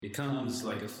It comes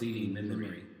like a fleeting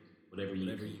memory. Whatever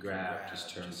you grab just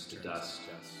turns to dust.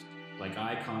 Like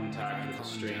eye contact with a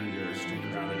stranger in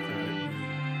a crowded room.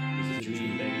 Is a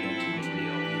dream begging to be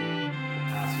real? The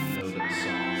passing note of a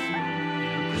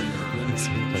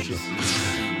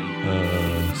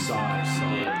song.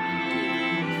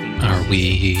 Are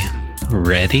we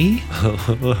ready?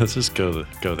 Let's just go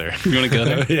there. You want to go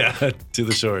there? Yeah, to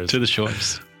the shores. To the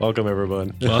shores. Welcome,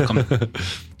 everyone. Welcome.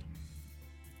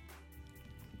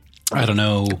 I don't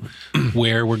know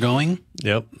where we're going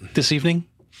this evening,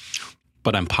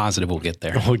 but I'm positive we'll get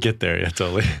there. We'll get there, yeah,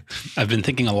 totally. I've been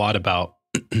thinking a lot about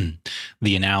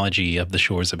the analogy of the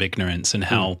shores of ignorance and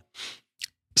how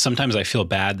sometimes I feel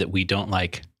bad that we don't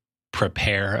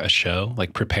prepare a show,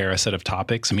 prepare a set of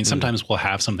topics. I mean, sometimes we'll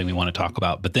have something we want to talk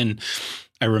about, but then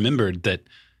I remembered that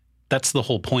that's the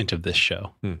whole point of this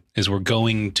show is we're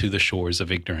going to the shores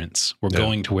of ignorance. We're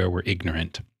going to where we're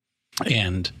ignorant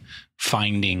and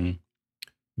finding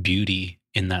beauty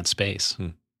in that space.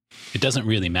 It doesn't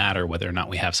really matter whether or not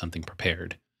we have something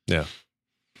prepared. Yeah.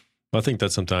 Well, I think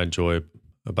that's something I enjoy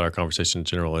about our conversation in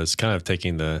general is kind of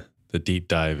taking the deep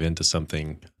dive into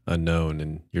something unknown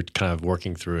and you're kind of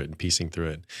working through it and piecing through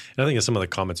it. And I think some of the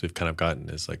comments we've kind of gotten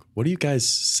is like, what are you guys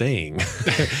saying?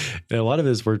 And a lot of it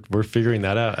is we're figuring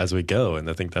that out as we go. And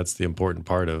I think that's the important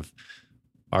part of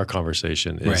our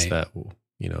conversation is that,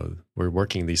 you know, we're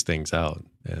working these things out.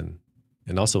 And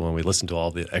also when we listen to all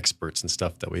the experts and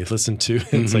stuff that we listen to,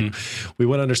 it's like we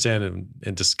want to understand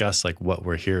and discuss like what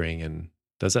we're hearing and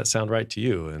does that sound right to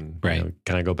you? And you know,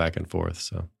 kind of go back and forth.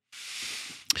 So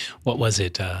what was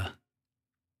it? I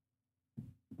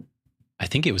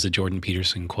think it was a Jordan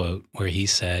Peterson quote where he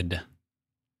said,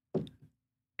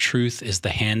 "Truth is the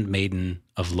handmaiden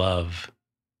of love,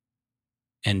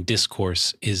 and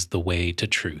discourse is the way to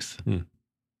truth."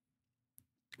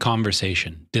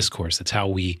 Conversation, discourse, that's how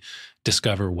we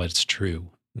discover what's true.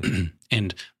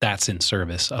 And that's in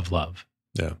service of love.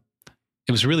 Yeah.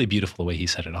 It was really beautiful the way he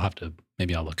said it.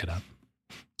 Maybe I'll look it up.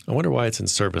 I wonder why it's in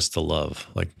service to love.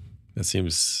 Like it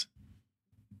seems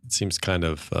kind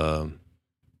of, I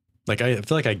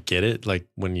feel like I get it, like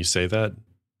when you say that,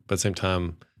 but at the same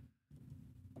time,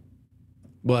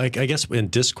 well, I guess in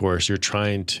discourse, you're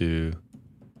trying to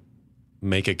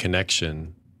make a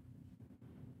connection,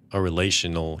 a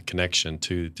relational connection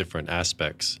to different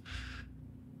aspects.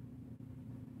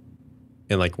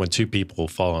 And like when two people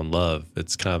fall in love,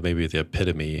 it's kind of maybe the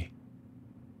epitome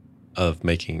of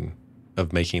making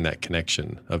that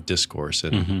connection of discourse.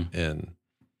 And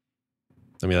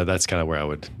I mean, that's kind of where I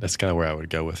would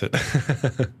go with it.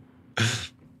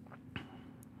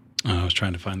 I was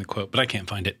trying to find the quote, but I can't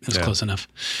find it. It's close enough.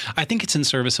 I think it's in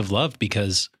service of love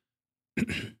because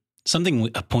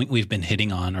a point we've been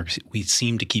hitting on, or we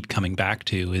seem to keep coming back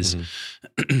to is,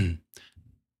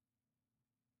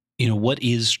 you know, what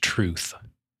is truth?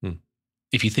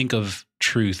 If you think of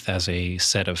truth as a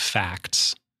set of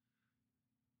facts,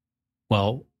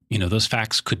 well, you know, those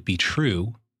facts could be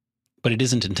true, but it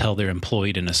isn't until they're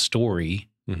employed in a story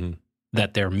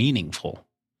that they're meaningful.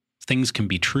 Things can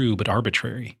be true, but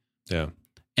arbitrary. Yeah.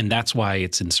 And that's why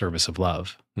it's in service of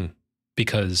love,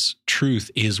 because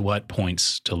truth is what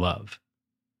points to love.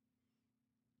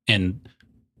 And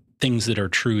things that are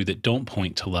true that don't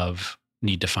point to love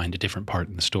need to find a different part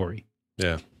in the story.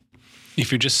 Yeah. If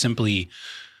you're just simply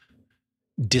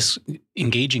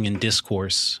engaging in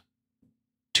discourse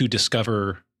to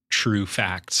discover true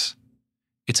facts,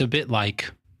 it's a bit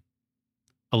like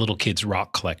a little kid's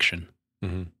rock collection.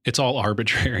 It's all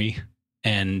arbitrary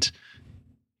and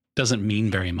doesn't mean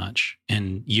very much.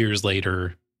 And years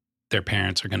later, their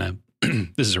parents are going to,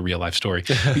 this is a real life story.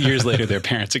 Years later, their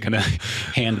parents are going to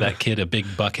hand that kid a big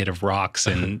bucket of rocks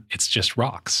and it's just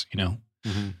rocks, you know?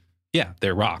 Yeah,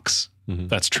 they're rocks.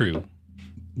 That's true.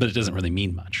 But it doesn't really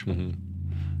mean much.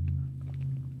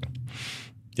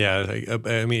 Yeah,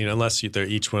 I mean, unless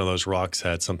each one of those rocks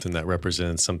had something that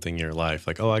represents something in your life,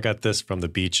 like, oh, I got this from the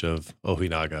beach of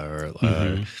Ojinaga,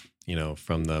 or you know,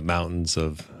 from the mountains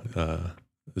of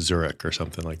Zurich, or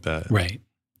something like that. Right.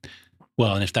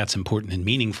 Well, and if that's important and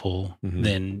meaningful,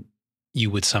 then you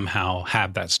would somehow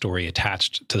have that story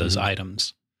attached to those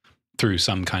items through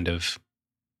some kind of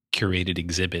curated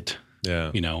exhibit.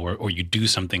 Yeah. You know, or you do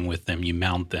something with them, you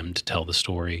mount them to tell the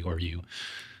story, or you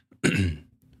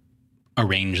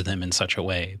arrange them in such a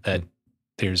way that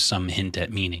there's some hint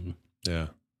at meaning. Yeah.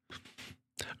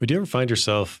 Would you ever find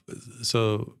yourself,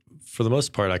 so for the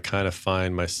most part, I kind of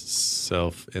find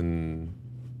myself in,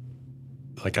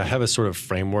 like I have a sort of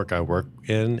framework I work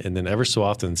in, and then ever so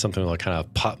often something will kind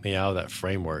of pop me out of that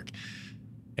framework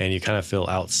and you kind of feel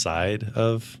outside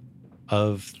of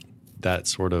that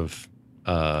sort of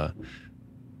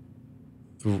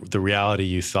the reality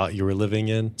you thought you were living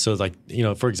in. So like,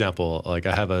 for example, like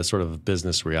I have a sort of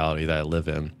business reality that I live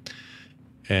in.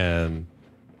 And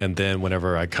then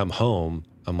whenever I come home,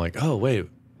 I'm like, oh, wait,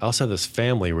 I also have this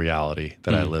family reality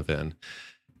that I live in.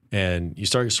 And you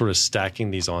start sort of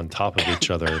stacking these on top of each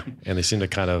other, and they seem to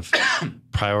kind of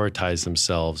prioritize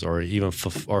themselves, or even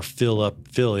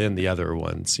fill in the other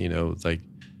ones. Like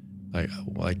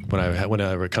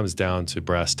whenever it comes down to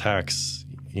brass tacks,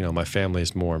 my family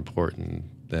is more important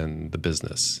than the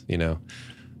business. They're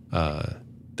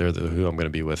who I'm going to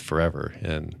be with forever,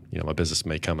 and my business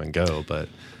may come and go, but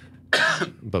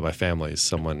my family is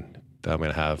someone that I'm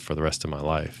going to have for the rest of my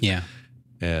life. Yeah,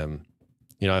 and.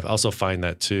 I also find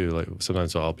that too. Like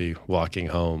sometimes I'll be walking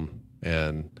home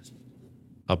and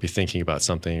I'll be thinking about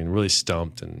something and really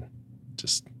stumped and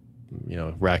just,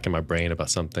 racking my brain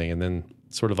about something. And then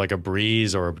sort of like a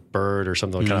breeze or a bird or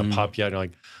something will kind of pop you out. And you're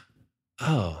like,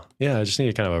 oh, yeah, I just need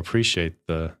to kind of appreciate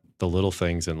the little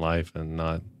things in life and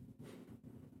not,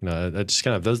 I just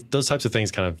kind of, those types of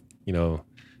things kind of,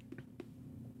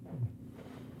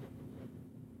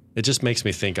 it just makes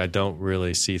me think I don't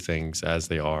really see things as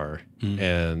they are.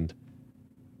 And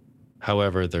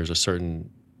however, there's a certain,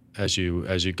 as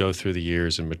you go through the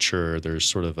years and mature, there's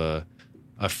sort of a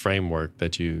framework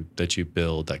that you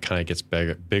build that kind of gets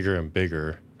bigger and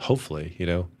bigger, hopefully,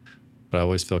 but I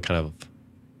always feel kind of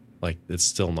like it's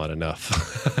still not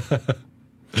enough.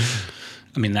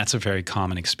 I mean, that's a very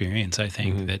common experience, I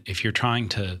think, that if you're trying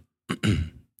to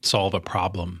solve a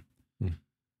problem,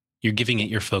 you're giving it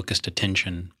your focused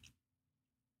attention.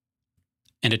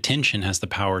 And attention has the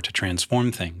power to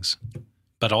transform things,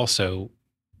 but also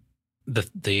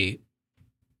the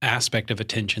aspect of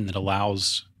attention that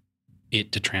allows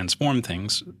it to transform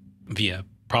things via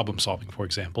problem solving, for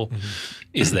example,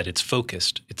 is that it's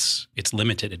focused. It's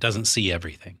limited. It doesn't see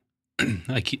everything.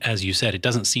 Like, as you said, it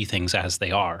doesn't see things as they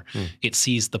are. It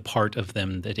sees the part of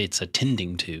them that it's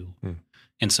attending to.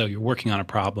 And so you're working on a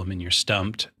problem and you're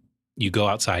stumped. You go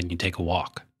outside and you take a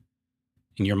walk,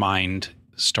 and your mind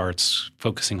starts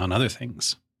focusing on other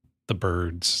things, the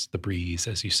birds, the breeze,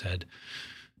 as you said.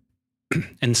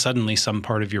 And suddenly some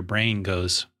part of your brain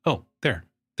goes, oh,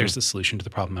 there's the solution to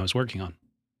the problem I was working on.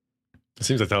 It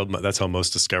seems like that's how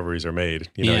most discoveries are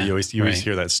made. You always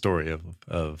hear that story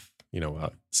of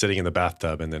sitting in the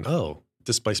bathtub and then, oh,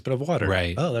 displacement of water.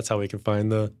 Right. Oh, that's how we can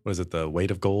find the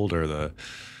weight of gold, or the,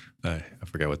 I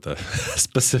forget what the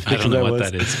specific. I don't know what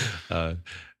was. that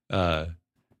is.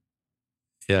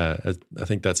 Yeah, I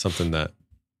think that's something that.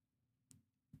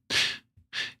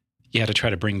 Yeah, to try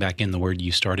to bring back in the word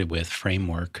you started with,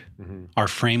 framework. Our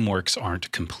frameworks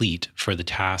aren't complete for the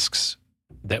tasks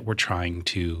that we're trying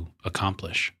to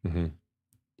accomplish.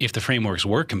 If the frameworks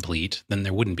were complete, then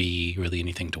there wouldn't be really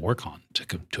anything to work on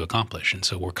to accomplish. And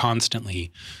so we're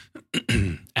constantly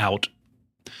out.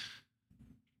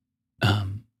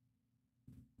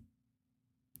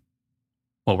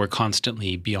 We're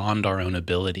constantly beyond our own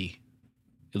ability.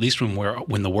 At least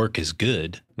when the work is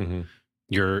good,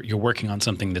 you're working on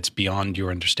something that's beyond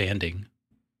your understanding,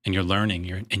 and you're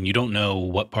learning. And you don't know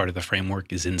what part of the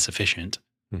framework is insufficient,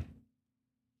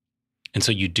 and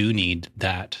so you do need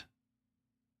that,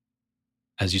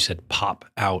 as you said, pop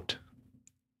out,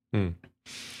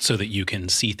 so that you can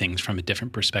see things from a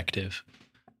different perspective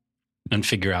and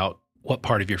figure out what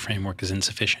part of your framework is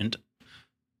insufficient.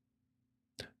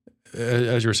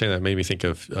 As you were saying, that made me think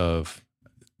of.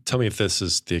 Tell me if this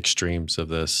is the extremes of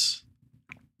this,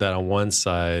 that on one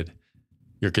side,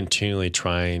 you're continually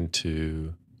trying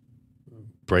to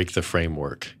break the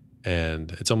framework.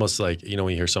 And it's almost like, when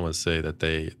you hear someone say that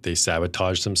they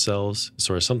sabotage themselves,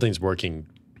 sort of something's working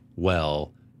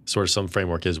well, sort of some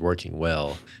framework is working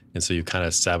well. And so you kind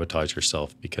of sabotage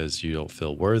yourself because you don't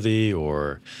feel worthy,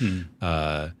 or,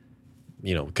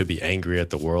 could be angry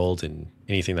at the world, and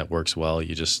anything that works well,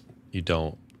 you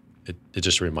don't. It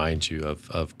just reminds you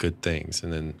of good things.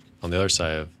 And then on the other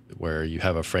side, where you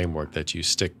have a framework that you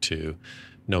stick to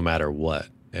no matter what,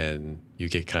 and you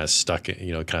get kind of stuck in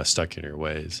your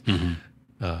ways.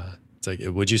 It's like,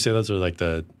 would you say those are like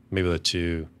maybe the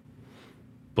two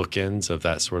bookends of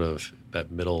that sort of the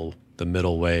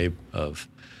middle way of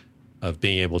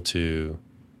being able to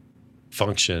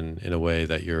function in a way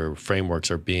that your frameworks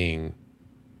are being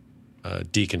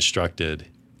deconstructed,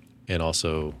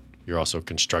 and you're also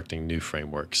constructing new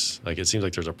frameworks. Like, it seems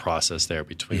like there's a process there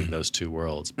between those two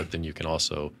worlds, but then you can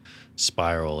also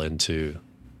spiral into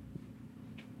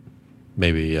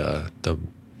maybe the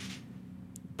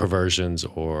perversions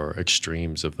or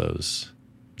extremes of those.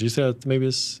 Do you say that maybe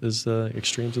is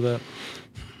extremes of that?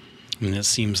 I mean, it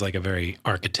seems like a very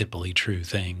archetypally true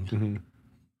thing.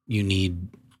 You need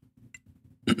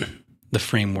the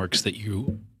frameworks that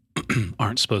you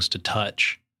aren't supposed to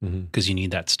touch because you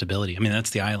need that stability. I mean,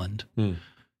 that's the island. And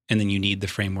then you need the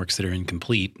frameworks that are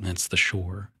incomplete, and that's the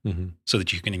shore, so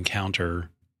that you can encounter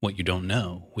what you don't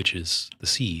know, which is the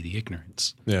sea, the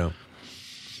ignorance. Yeah.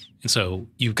 And so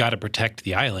you've got to protect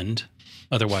the island,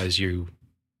 otherwise you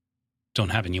don't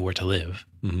have anywhere to live.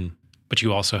 But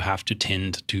you also have to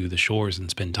tend to the shores and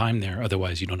spend time there,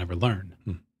 otherwise you don't ever learn.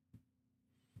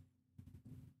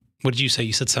 What did you say?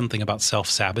 You said something about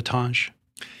self-sabotage?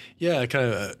 Yeah, I kind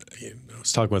of I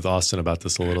was talking with Austin about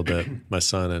this a little bit, my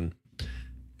son,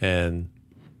 and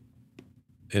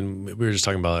we were just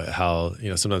talking about how,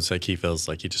 sometimes like he feels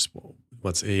like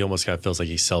he almost kind of feels like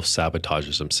he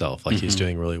self-sabotages himself, like he's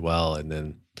doing really well, and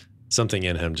then something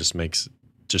in him just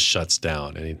shuts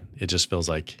down, and it just feels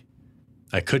like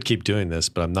I could keep doing this,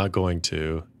 but I'm not going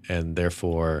to, and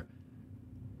therefore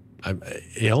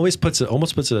he almost puts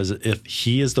it as if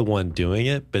he is the one doing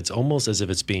it, but it's almost as if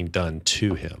it's being done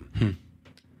to him.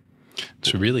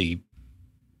 It's really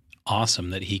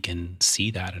awesome that he can see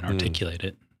that and articulate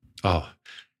it. Oh,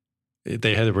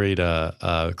 they had to read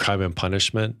Crime and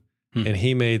Punishment, and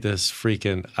he made this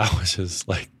freaking, I was just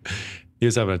like, he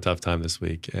was having a tough time this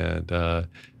week, and I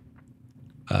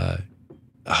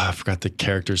forgot the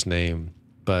character's name,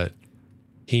 but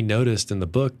he noticed in the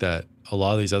book that a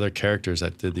lot of these other characters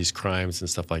that did these crimes and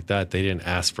stuff like that, they didn't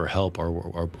ask for help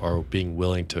or being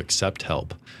willing to accept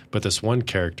help. But this one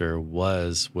character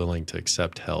was willing to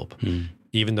accept help,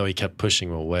 even though he kept pushing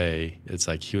him away. It's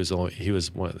like he was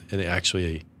one, and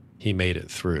actually he made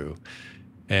it through.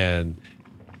 And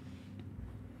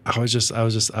I was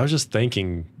just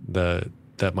thanking that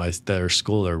our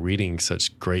school are reading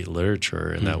such great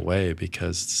literature in that way,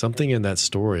 because something in that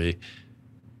story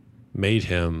made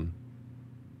him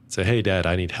say, "Hey, Dad,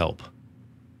 I need help."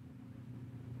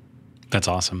 That's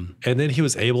awesome. And then he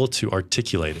was able to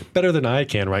articulate it better than I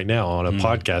can right now on a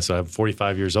podcast. So I'm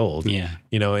 45 years old. Yeah.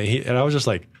 And I was just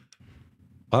like,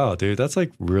 wow, dude, that's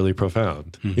like really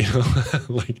profound.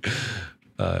 Like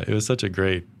it was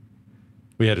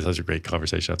we had such a great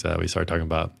conversation after that. We started talking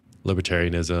about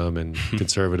libertarianism and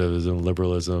conservatism,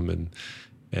 liberalism,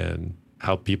 and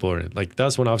how people are like,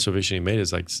 that's one observation he made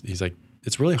is like, he's like,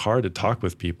 it's really hard to talk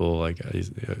with people. Like,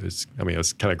 it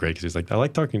was kind of great because he's like, I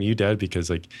like talking to you, Dad,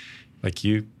 because like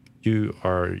you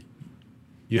don't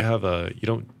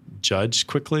judge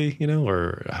quickly,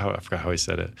 or I forgot how he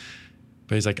said it,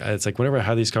 but he's like, it's like whenever I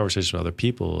have these conversations with other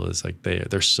people, it's like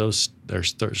they're so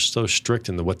strict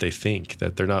in what they think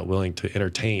that they're not willing to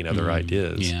entertain other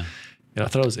ideas. Yeah. And I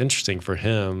thought it was interesting for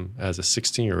him as a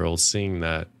 16-year-old seeing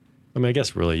that. I mean, I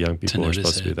guess really young people are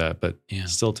supposed to do that, but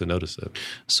still to notice it.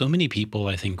 So many people,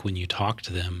 I think, when you talk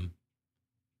to them,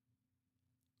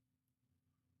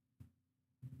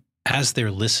 as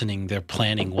they're listening, they're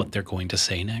planning what they're going to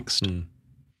say next. And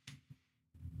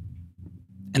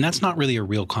that's not really a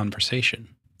real conversation.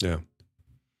 Yeah.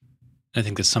 I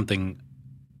think that's something,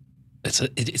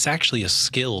 it's actually a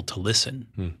skill to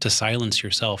listen, to silence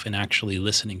yourself and actually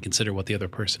listen and consider what the other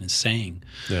person is saying.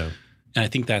 Yeah. And I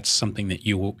think that's something that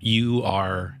you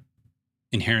are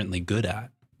inherently good at,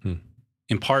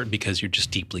 in part because you're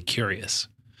just deeply curious.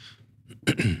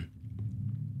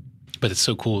 But it's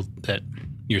so cool that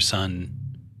your son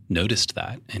noticed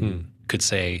that and could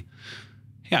say,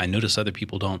 yeah, I notice other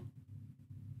people don't.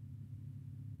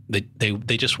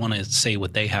 They just want to say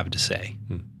what they have to say.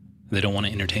 They don't want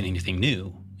to entertain anything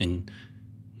new. And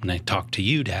when I talk to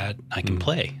you, Dad, I can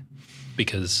play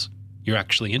because you're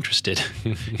actually interested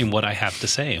in what I have to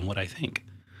say and what I think.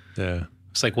 Yeah.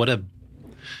 It's like, what a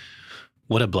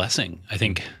blessing. I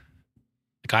think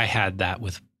like I had that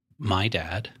with my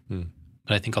dad,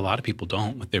 but I think a lot of people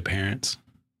don't with their parents,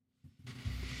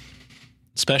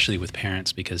 especially with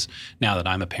parents, because now that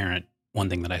I'm a parent, one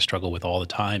thing that I struggle with all the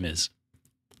time is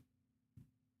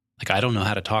like, I don't know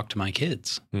how to talk to my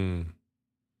kids. And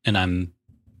I'm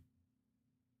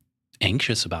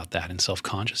anxious about that and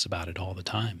self-conscious about it all the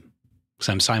time. Because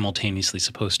I'm simultaneously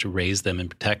supposed to raise them and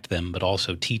protect them, but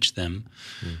also teach them.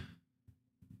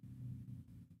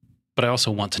 But I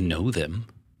also want to know them.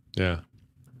 Yeah.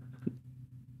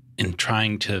 And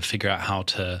trying to figure out how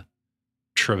to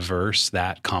traverse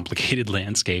that complicated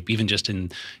landscape, even just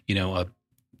in, a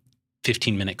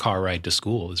 15-minute car ride to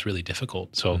school is really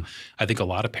difficult. So I think a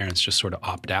lot of parents just sort of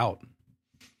opt out.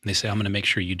 They say, I'm going to make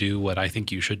sure you do what I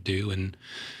think you should do. And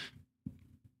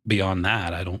beyond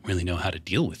that, I don't really know how to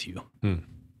deal with you.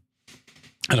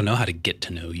 I don't know how to get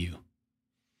to know you.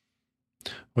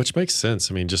 Which makes sense.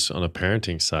 I mean, just on a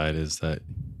parenting side is that,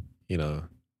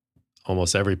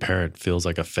 almost every parent feels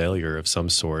like a failure of some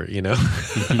sort,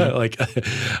 Like,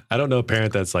 I don't know a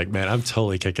parent that's like, man, I'm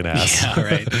totally kicking ass. Yeah,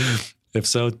 right. If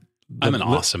so, I'm an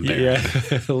awesome parent.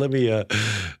 Yeah, let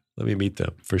me meet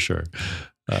them for sure.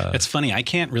 It's funny. I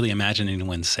can't really imagine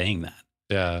anyone saying that.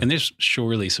 Yeah. And there's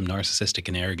surely some narcissistic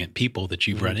and arrogant people that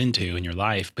you've run into in your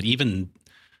life, but even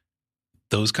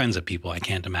those kinds of people, I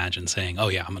can't imagine saying, "Oh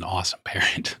yeah, I'm an awesome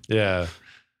parent." Yeah.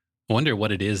 I wonder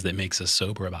what it is that makes us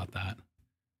sober about that.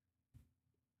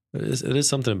 It is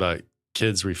something about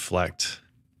kids reflect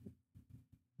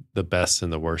the best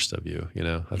and the worst of you. You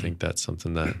know, I think that's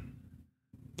something that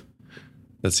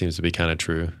seems to be kind of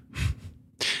true.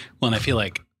 Well, and I feel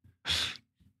like,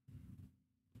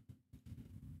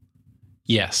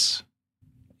 yes,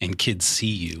 and kids see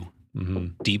you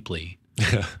deeply,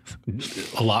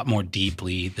 a lot more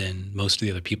deeply than most of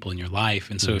the other people in your life.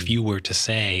 And so if you were to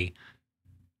say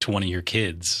to one of your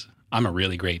kids, "I'm a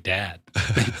really great dad,"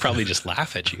 they'd probably just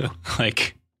laugh at you.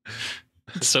 Like,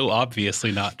 it's so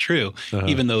obviously not true,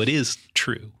 even though it is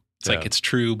true. It's like it's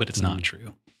true, but it's not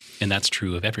true. And that's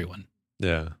true of everyone.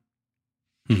 Yeah.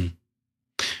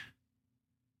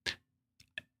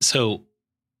 So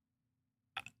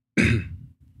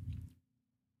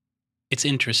it's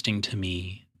interesting to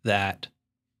me that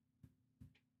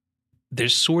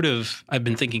there's sort of, I've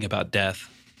been thinking about death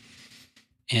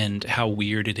and how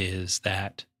weird it is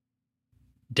that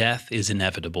death is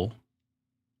inevitable.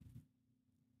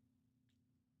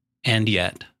 And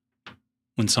yet,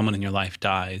 when someone in your life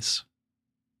dies,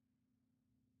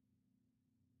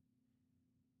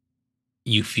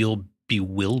 you feel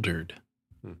bewildered.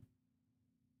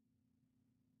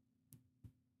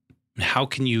 How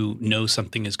can you know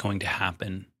something is going to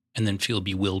happen and then feel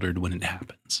bewildered when it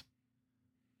happens?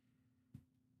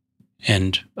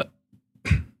 And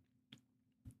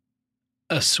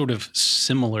a sort of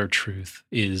similar truth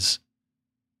is,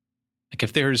 like,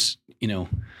 if there's,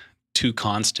 two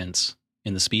constants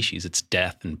in the species, it's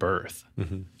death and birth.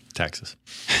 Taxes.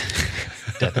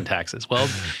 Death and taxes. Well,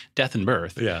 death and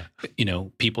birth. Yeah.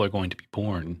 People are going to be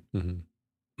born.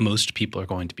 Most people are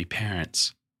going to be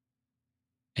parents.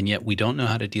 And yet we don't know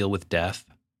how to deal with death,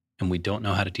 and we don't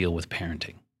know how to deal with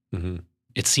parenting.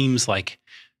 It seems like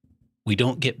we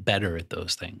don't get better at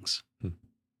those things,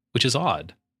 which is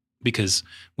odd because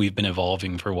we've been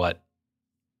evolving for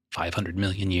 500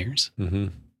 million years?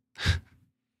 And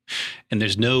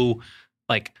there's no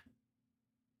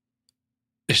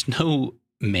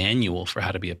manual for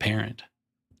how to be a parent.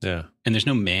 Yeah. And there's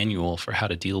no manual for how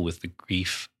to deal with the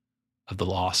grief of the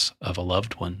loss of a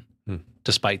loved one,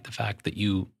 despite the fact that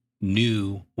you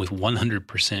knew with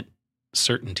 100%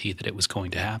 certainty that it was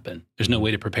going to happen. There's no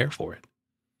way to prepare for it.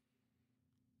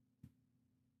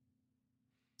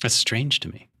 That's strange to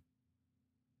me.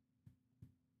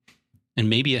 And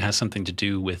maybe it has something to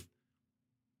do with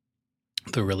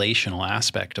the relational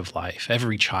aspect of life.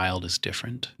 Every child is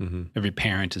different. Every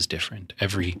parent is different.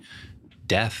 Every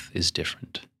death is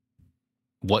different.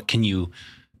 What can you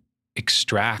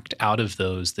extract out of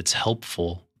those that's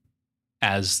helpful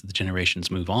as the generations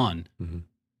move on?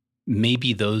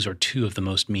 Maybe those are two of the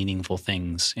most meaningful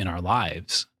things in our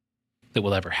lives that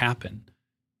will ever happen.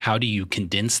 How do you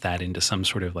condense that into some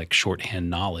sort of shorthand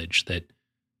knowledge that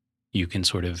you can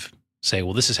sort of say,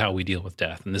 well, this is how we deal with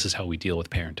death and this is how we deal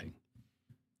with parenting?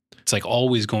 It's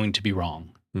always going to be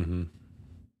wrong.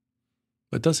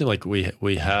 But it does seem like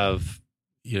we have,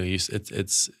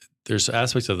 there's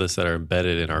aspects of this that are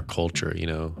embedded in our culture.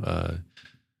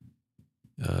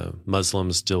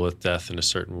 Muslims deal with death in a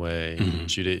certain way,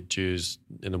 Jews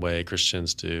in a way,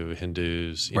 Christians do,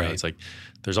 Hindus. You know, it's like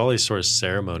there's all these sort of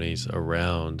ceremonies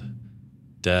around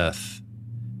death.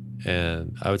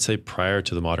 And I would say prior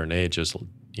to the modern age,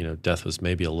 death was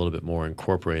maybe a little bit more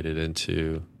incorporated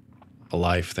into a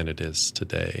life than it is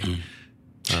today.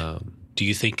 Do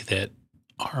you think that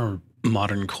our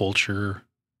modern culture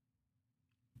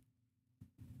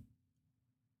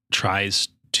tries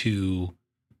to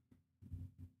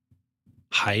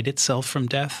hide itself from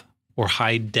death or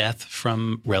hide death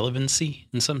from relevancy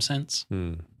in some sense?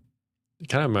 It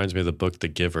kind of reminds me of the book The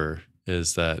Giver,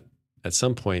 is that at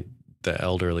some point the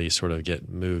elderly sort of get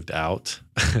moved out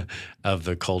of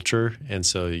the culture. And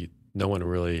so no one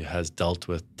really has dealt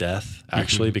with death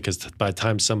actually, because by the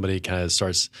time somebody kind of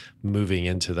starts moving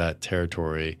into that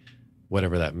territory,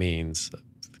 whatever that means,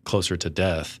 closer to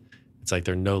death, it's like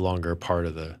they're no longer part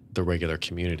of the regular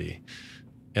community.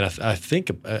 And I think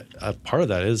a part of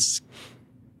that is,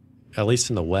 at least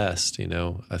in the West,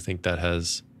 I think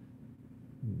that's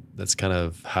kind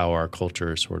of how our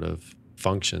culture sort of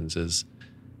functions is,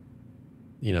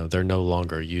 they're no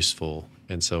longer useful.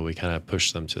 And so we kind of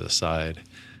push them to the side.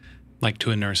 Like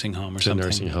to a nursing home or something? To a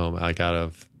nursing home, like out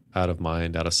of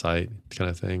mind, out of sight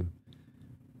kind of thing.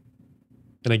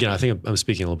 And again, I think I'm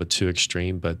speaking a little bit too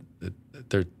extreme, but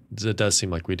it does seem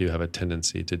like we do have a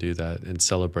tendency to do that and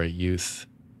celebrate youth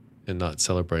and not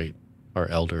celebrate our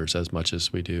elders as much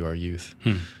as we do our youth.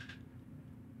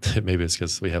 Maybe it's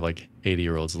because we have like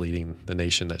 80-year-olds leading the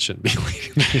nation that shouldn't be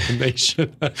leading the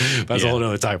nation. That's a whole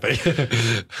other topic.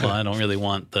 Well, I don't really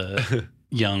want the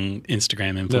young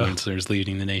Instagram influencers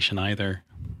leading the nation either.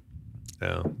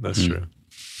 No, that's true.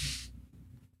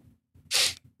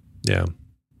 Yeah.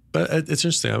 But it's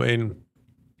interesting.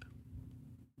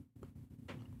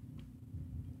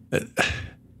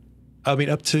 I mean,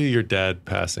 up to your dad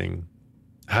passing,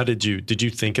 how did you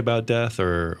think about death,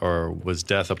 or was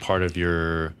death a part of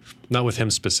your, not with him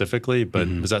specifically, but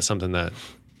was that something that?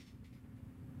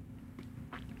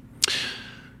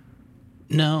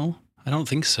 No, I don't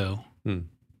think so.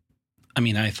 I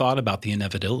mean, I thought about the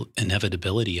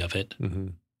inevitability of it,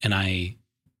 and I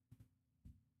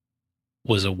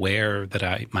was aware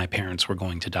that my parents were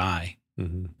going to die.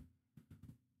 And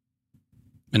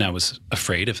I was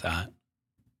afraid of that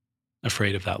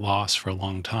loss for a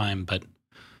long time, but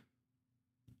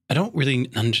I don't really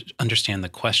understand the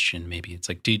question. Maybe it's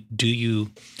like, did you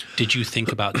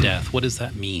think about death? What does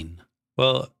that mean?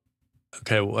 Well,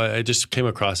 okay. Well, I just came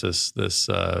across this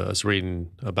I was reading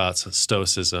about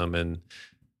Stoicism, and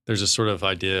there's a sort of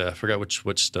idea, I forgot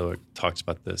which Stoic talks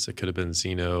about this. It could have been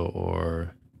Zeno,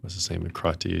 or what's his name,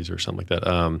 Socrates or something like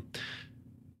that.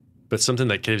 But something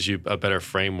that gives you a better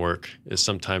framework is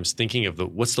sometimes thinking of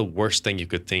what's the worst thing you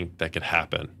could think that could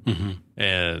happen.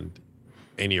 And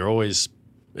you always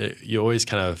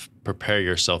kind of prepare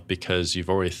yourself because you've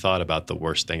already thought about the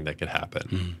worst thing that could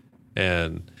happen.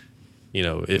 And,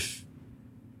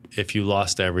 if you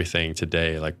lost everything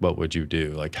today, like, what would you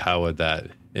do? Like, how would that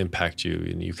impact you?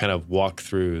 And you kind of walk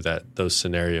through those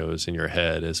scenarios in your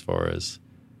head as far as,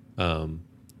 and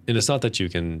it's not that you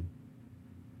can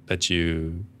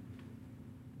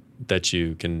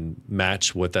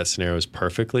match what that scenario is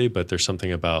perfectly, but there's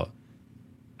something about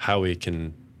how we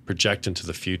can project into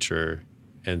the future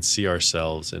and see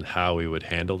ourselves and how we would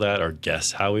handle that, or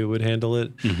guess how we would handle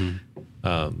it.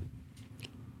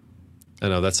 I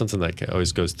know that's something that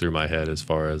always goes through my head as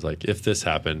far as like, if this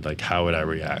happened, like, how would I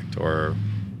react, or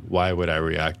why would I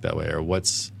react that way, or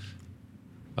what's,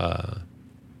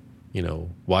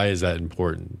 why is that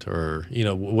important, or,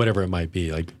 whatever it might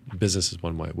be. Like, business is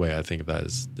one way I think of that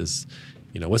is,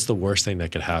 what's the worst thing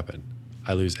that could happen?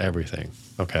 I lose everything.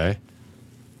 Okay.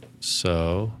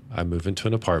 So I move into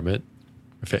an apartment.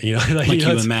 You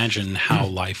imagine how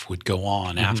life would go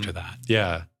on after that.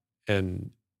 Yeah. And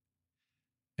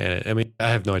I mean, I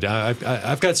have no idea.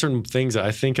 I've got certain things that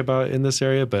I think about in this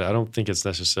area, but I don't think it's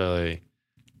necessarily,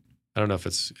 I don't know if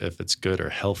it's good or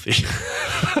healthy.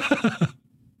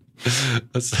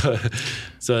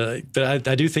 But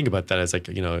I do think about that as like,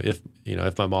 if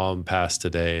my mom passed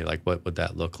today, like, what would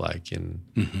that look like? And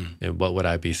what would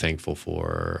I be thankful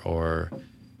for? Or,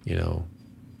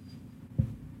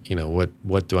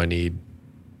 what do I need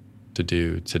to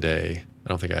do today? I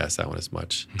don't think I asked that one as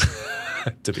much,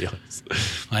 to be honest.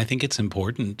 I think it's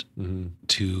important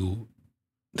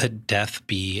that death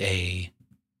be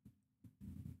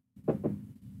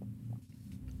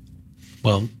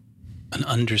an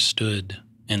understood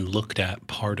and looked at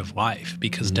part of life,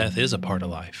 because death is a part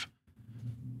of life.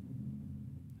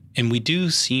 And we do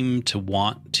seem to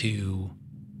want to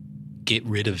get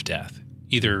rid of death,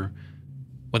 either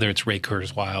whether it's Ray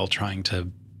Kurzweil trying to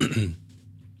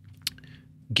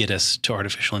get us to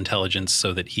artificial intelligence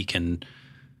so that he can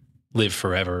live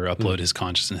forever, upload his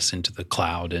consciousness into the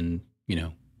cloud and,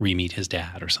 re-meet his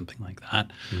dad or something like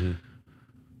that.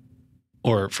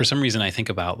 Or for some reason, I think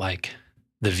about like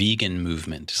the vegan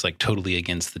movement is like totally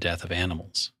against the death of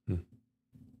animals. Like,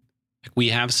 we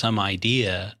have some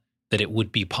idea that it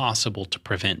would be possible to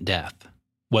prevent death,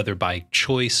 whether by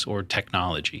choice or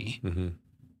technology.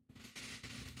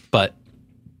 But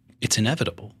it's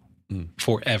inevitable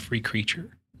for every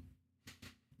creature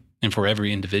and for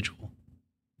every individual.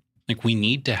 Like, we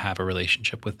need to have a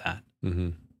relationship with that. I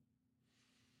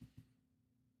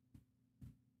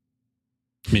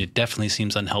mean, it definitely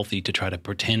seems unhealthy to try to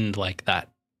pretend like that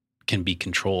can be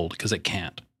controlled, because it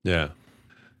can't. Yeah.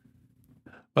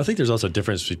 I think there's also a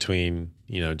difference between,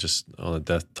 just on the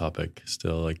death topic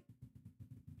still, like,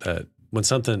 that when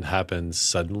something happens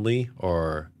suddenly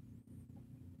or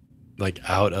like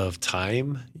out of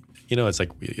time, it's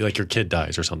like your kid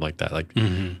dies or something like that. Like,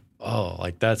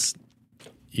 like that's,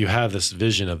 you have this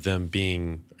vision of them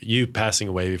you passing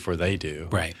away before they do.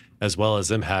 Right. As well as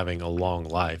them having a long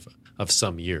life of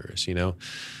some years,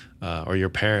 or your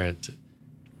parent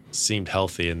seemed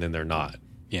healthy and then they're not.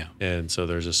 Yeah. And so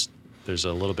there's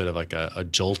a little bit of like a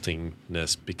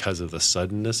joltingness because of the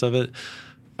suddenness of it.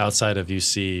 outside of you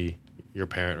see your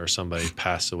parent or somebody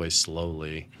pass away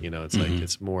slowly, it's like,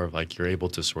 it's more of like you're able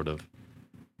to sort of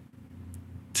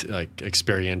like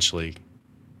experientially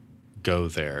go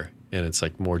there, and it's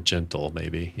like more gentle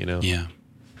maybe, Yeah.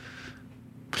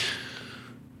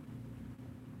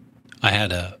 I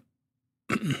had a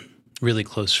really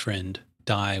close friend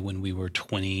die when we were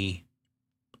 20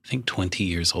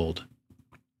 years old.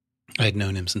 I had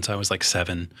known him since I was like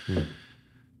 7.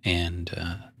 And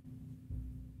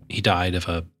he died of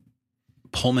a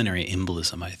pulmonary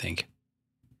embolism, I think.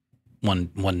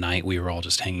 One night we were all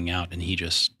just hanging out, and he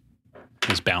just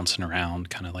was bouncing around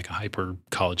kind of like a hyper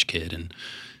college kid, and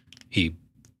he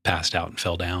passed out and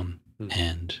fell down,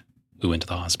 and we went to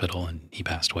the hospital, and he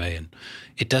passed away. And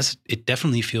it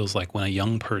definitely feels like when a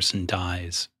young person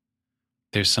dies,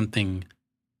 there's something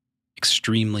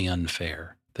extremely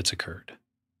unfair that's occurred.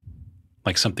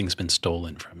 Like something's been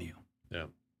stolen from you. Yeah.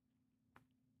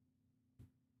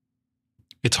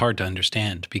 It's hard to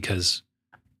understand because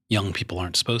young people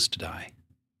aren't supposed to die.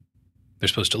 They're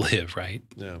supposed to live, right?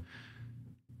 Yeah.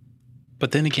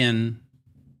 But then again,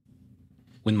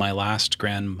 when my last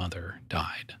grandmother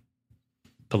died,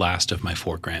 the last of my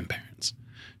 4 grandparents,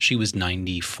 she was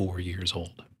 94 years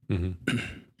old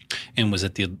and was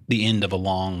at the end of a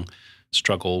long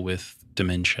struggle with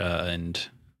dementia and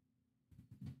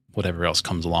whatever else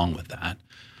comes along with that.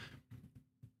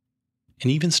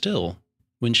 And even still,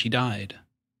 when she died,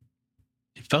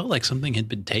 it felt like something had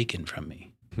been taken from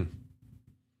me.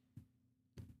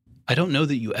 I don't know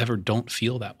that you ever don't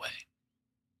feel that way.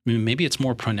 I mean, maybe it's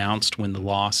more pronounced when the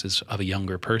loss is of a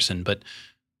younger person, but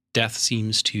death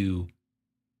seems to,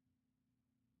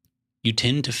 you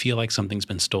tend to feel like something's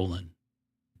been stolen.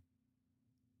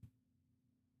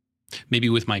 Maybe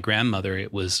with my grandmother,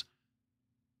 it was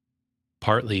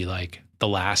partly like the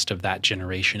last of that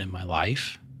generation in my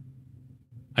life.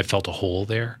 I felt a hole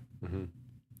there,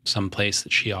 some place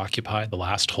that she occupied, the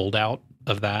last holdout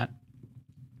of that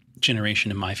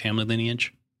generation in my family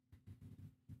lineage.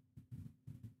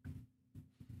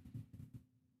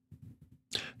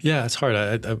 Yeah, it's hard.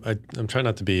 I'm trying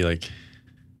not to be like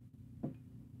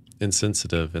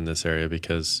insensitive in this area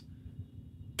because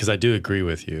I do agree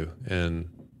with you, and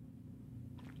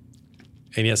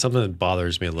yet something that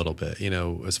bothers me a little bit,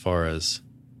 as far as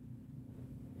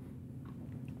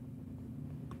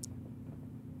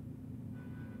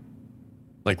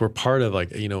like we're part of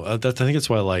like, I think it's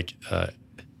why I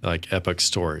like epic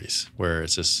stories where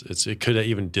it could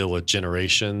even deal with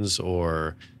generations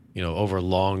or over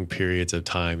long periods of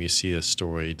time, you see a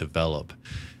story develop.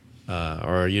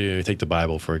 Or you take the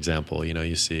Bible, for example,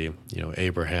 you see,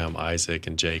 Abraham, Isaac,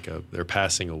 and Jacob, they're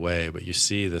passing away, but you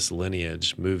see this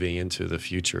lineage moving into the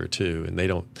future too. And they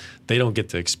don't get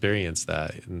to experience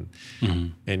that.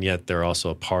 And yet they're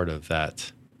also a part of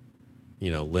that,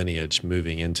 lineage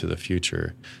moving into the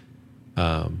future.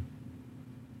 And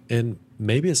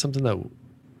maybe it's something that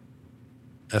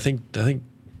I think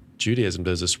Judaism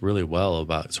does this really well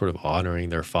about sort of honoring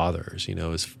their fathers,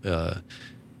 whether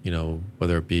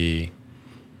it be,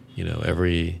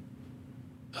 every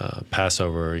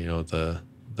Passover,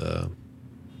 the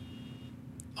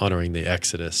honoring the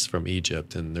Exodus from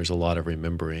Egypt, and there's a lot of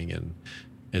remembering, and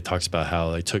it talks about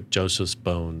how they took Joseph's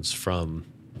bones from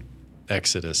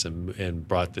Exodus and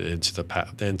brought it into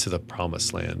the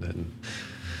promised land,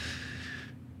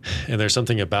 and there's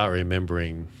something about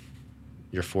remembering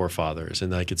your forefathers,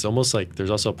 and like it's almost like there's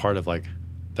also a part of like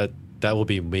that will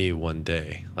be me one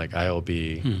day. Like I will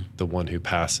be the one who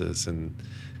passes, and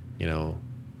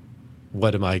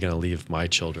what am I going to leave my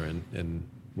children, and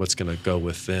what's going to go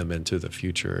with them into the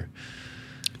future?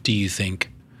 Do you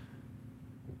think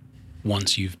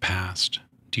once you've passed,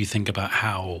 do you think about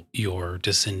how your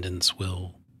descendants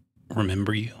will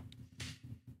remember you?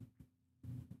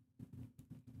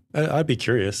 I'd be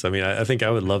curious. I mean, I think I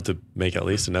would love to make at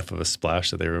least enough of a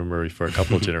splash that they remember me for a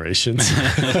couple of generations.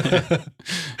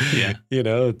 Yeah.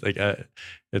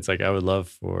 It's like I would love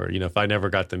for, if I never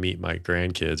got to meet my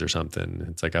grandkids or something,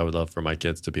 it's like I would love for my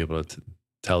kids to be able to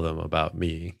tell them about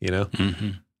me,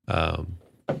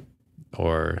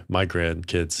 or my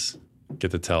grandkids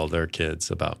get to tell their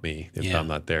kids about me if I'm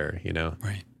not there,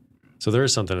 Right. So there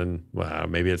is something,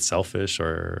 maybe it's selfish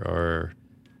or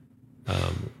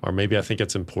maybe I think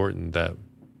it's important that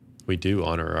we do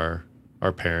honor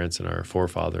our parents and our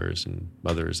forefathers and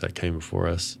mothers that came before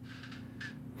us.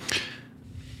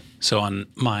 So on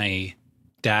my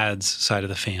dad's side of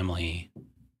the family,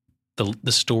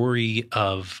 the story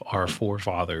of our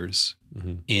forefathers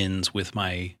ends with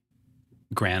my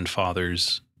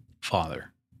grandfather's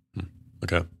father.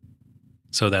 Okay.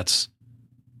 So that's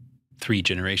 3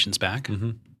 generations back.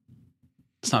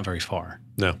 It's not very far.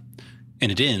 No.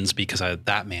 And it ends because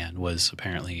that man was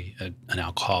apparently an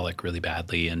alcoholic really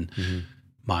badly. And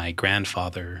my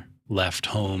grandfather left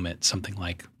home at something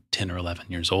like 10 or 11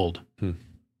 years old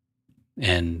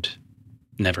and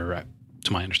never,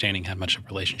 to my understanding, had much of a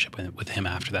relationship with him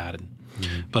after that.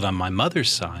 But on my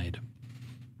mother's side,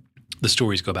 the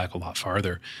stories go back a lot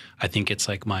farther. I think it's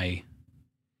like my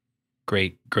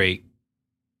great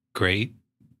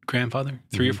grandfather,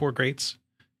 3 or 4 greats,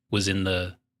 was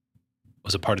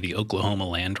a part of the Oklahoma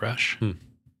land rush. And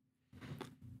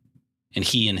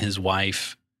he and his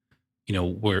wife,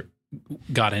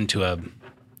 got into a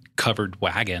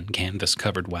canvas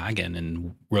covered wagon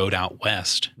and rode out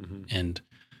west and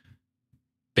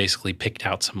basically picked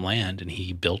out some land, and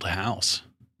he built a house.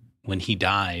 When he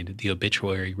died, the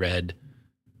obituary read,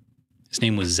 his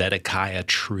name was Zedekiah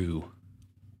True.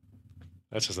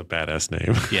 That's just a badass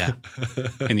name. Yeah.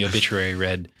 And the obituary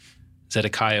read,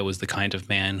 Zedekiah was the kind of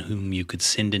man whom you could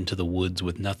send into the woods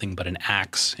with nothing but an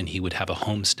axe, and he would have a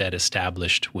homestead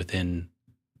established within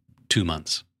 2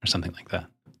 months or something like that.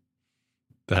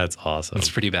 That's awesome.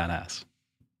 It's pretty badass.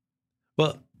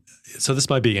 Well, so this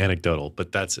might be anecdotal,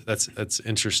 but that's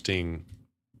interesting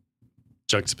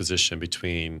juxtaposition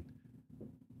between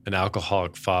an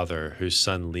alcoholic father whose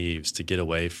son leaves to get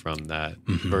away from that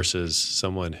versus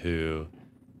someone who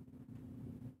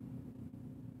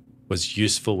was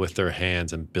useful with their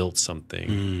hands and built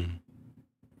something.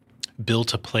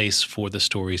 Built a place for the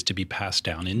stories to be passed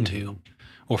down into,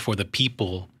 or for the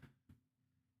people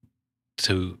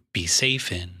to be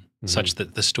safe in, such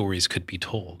that the stories could be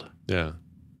told. Yeah.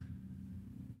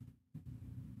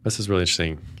 This is really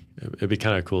interesting. It'd be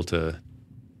kind of cool to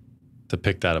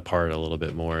pick that apart a little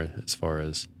bit more as far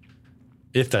as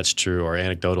if that's true or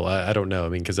anecdotal. I don't know. I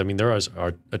mean, because there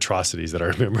are atrocities that I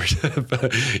remembered,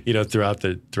 throughout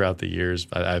the years.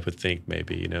 I would think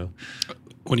maybe.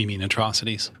 What do you mean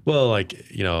atrocities? Well,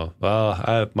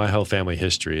 my whole family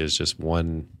history is just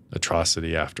one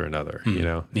atrocity after another.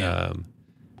 Yeah.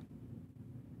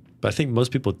 But I think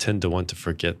most people tend to want to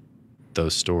forget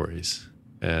those stories,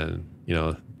 and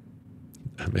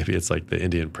maybe it's like the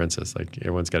Indian princess. Like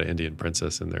everyone's got an Indian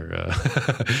princess in their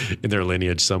in their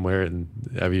lineage somewhere. And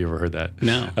have you ever heard that?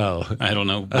 No. Oh, I don't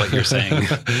know what you're saying.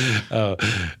 I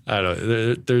don't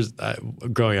know. There's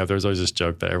growing up, there was always this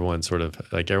joke that everyone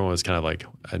was kind of like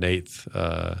an eighth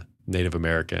Native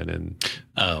American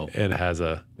and has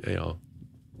a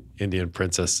Indian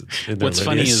princess in their What's lineage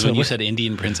funny is somewhere. when you said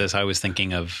Indian princess, I was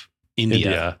thinking of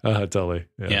India. Totally.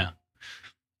 Yeah.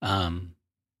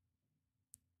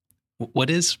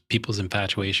 What is people's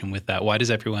infatuation with that? Why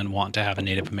does everyone want to have a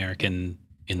Native American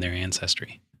in their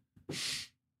ancestry?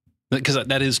 Because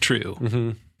that is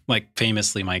true. Like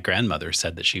famously, my grandmother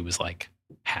said that she was like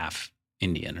half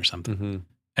Indian or something.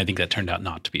 I think that turned out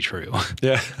not to be true.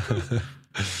 Yeah.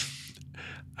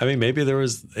 I mean, maybe there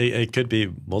was, it could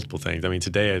be multiple things. I mean,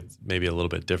 today it's maybe a little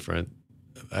bit different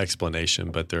explanation,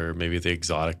 but there may be the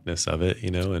exoticness of it,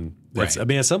 and right. I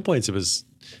mean, at some points it was,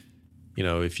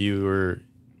 if you were,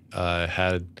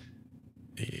 had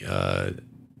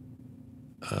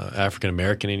African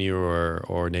American in you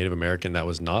or Native American, that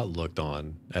was not looked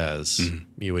on as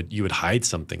you would hide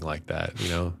something like that.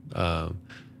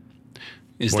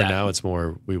 Is where that now it's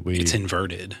more it's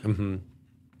inverted. And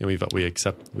we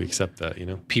accept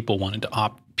that. People want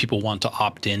to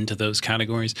opt into those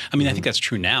categories. I mean, I think that's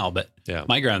true now, but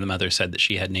my grandmother said that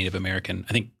she had Native American,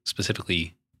 I think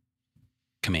specifically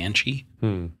Comanche.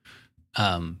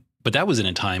 But that was in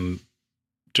a time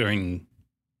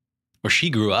where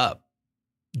she grew up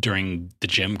during the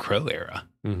Jim Crow era,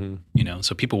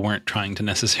 so people weren't trying to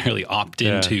necessarily opt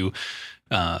into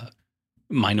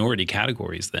minority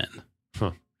categories then.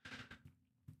 Huh.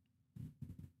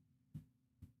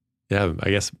 Yeah, I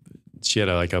guess she had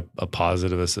a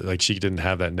positive, like she didn't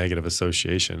have that negative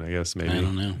association, I guess maybe. I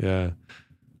don't know. Yeah.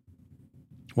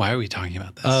 Why are we talking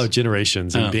about this? Oh,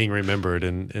 generations and being remembered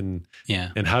and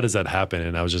how does that happen?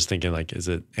 And I was just thinking, like, is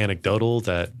it anecdotal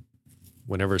that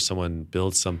whenever someone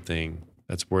builds something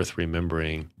that's worth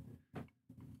remembering?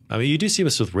 I mean, you do see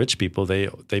this with rich people. They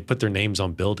put their names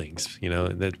on buildings,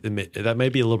 that may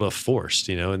be a little bit forced,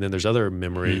 and then there's other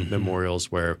memorials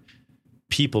where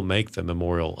people make the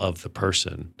memorial of the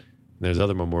person. And there's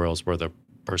other memorials where the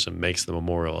person makes the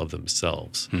memorial of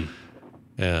themselves,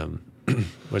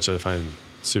 which I find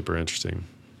super interesting.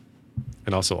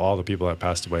 And also all the people that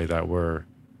passed away that were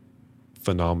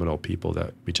phenomenal people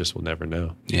that we just will never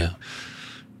know. Yeah.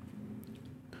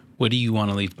 What do you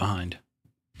want to leave behind?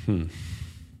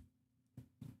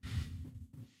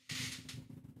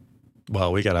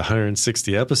 Well, we got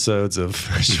 160 episodes of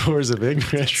Shores of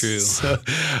Ignorance. True. So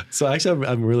actually,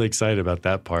 I'm really excited about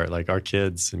that part. Like our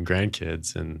kids and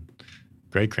grandkids and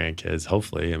great grandkids.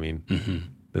 Hopefully, I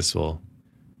mean, this will,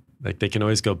 like, they can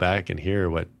always go back and hear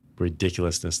what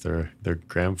ridiculousness their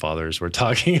grandfathers were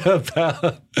talking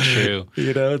about. True.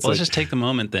 You know, it's let's just take the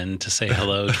moment then to say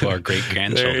hello to our great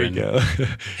grandchildren. There you go.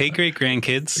 Hey, great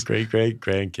grandkids. Great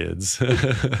grandkids.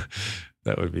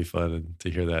 That would be fun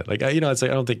to hear that. Like, it's like,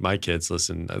 I don't think my kids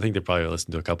listen. I think they probably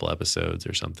listen to a couple episodes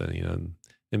or something, and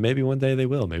maybe one day they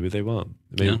will, maybe they won't.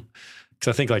 Because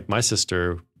I think like my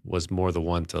sister was more the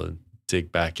one to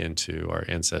dig back into our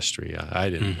ancestry. I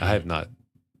didn't, I have not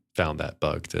found that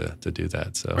bug to do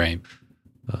that. So, right.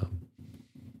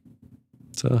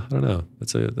 So I don't know.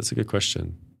 That's a good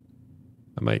question.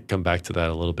 I might come back to that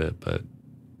a little bit, but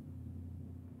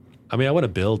I mean, I want to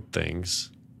build things,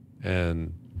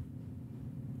 and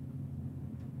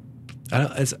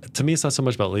to me, it's not so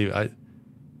much about leaving.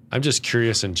 I'm just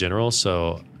curious in general.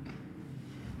 So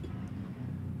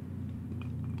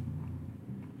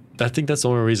I think that's the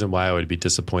only reason why I would be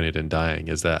disappointed in dying,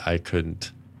 is that I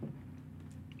couldn't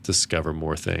discover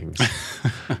more things.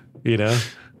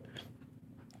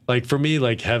 Like for me,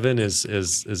 like heaven is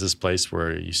this place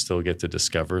where you still get to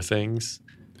discover things.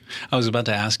 I was about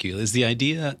to ask you, is the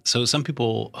idea, so some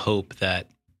people hope that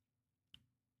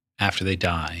after they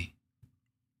die,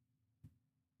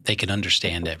 they can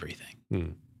understand everything.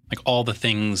 Like all the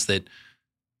things that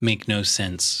make no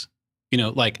sense,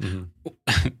 like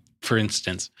for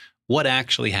instance, what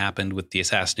actually happened with the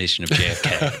assassination of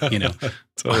JFK,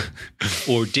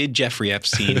 or did Jeffrey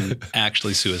Epstein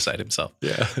actually suicide himself?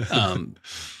 Yeah.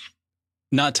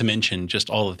 Not to mention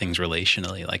just all the things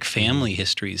relationally, like family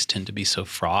histories tend to be so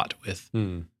fraught with,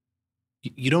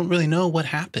 you don't really know what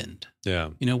happened. Yeah.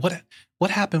 What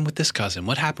happened with this cousin?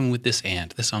 What happened with this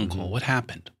aunt, this uncle? What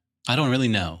happened? I don't really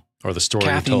know. Or the story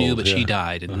Kathy told, knew, but she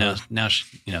died, and now she,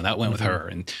 that went with her,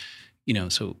 and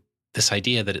so this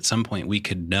idea that at some point we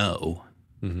could know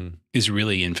is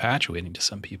really infatuating to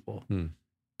some people.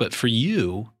 But for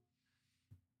you,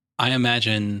 I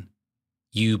imagine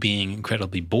you being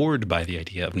incredibly bored by the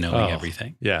idea of knowing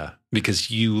everything. Yeah,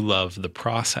 because you love the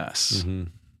process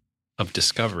of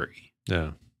discovery.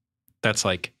 Yeah,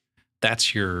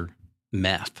 that's your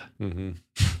meth.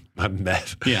 My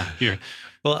meth. Yeah.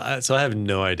 So I have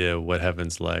no idea what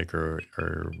heaven's like, or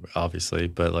obviously,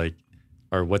 but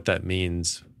or what that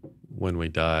means when we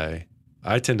die.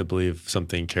 I tend to believe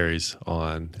something carries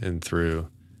on and through.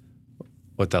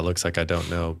 What that looks like, I don't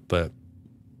know, but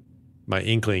my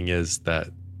inkling is that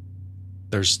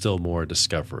there's still more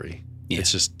discovery. Yeah.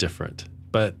 It's just different.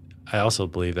 But I also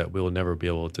believe that we will never be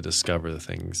able to discover the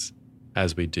things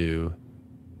as we do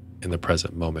in the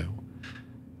present moment.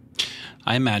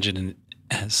 I imagine it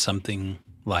as something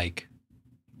like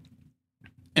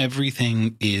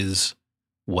everything is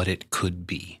what it could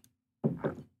be.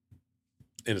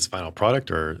 In its final product,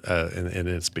 or in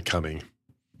its becoming?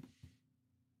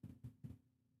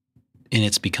 In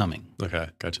its becoming. Okay,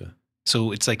 gotcha.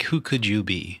 So it's like, who could you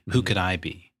be? Who could I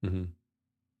be?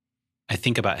 I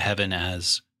think about heaven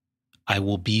as I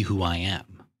will be who I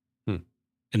am.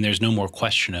 And there's no more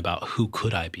question about who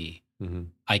could I be.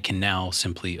 I can now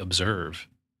simply observe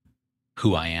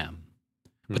who I am.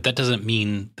 But that doesn't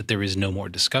mean that there is no more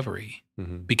discovery,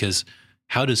 because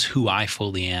how does who I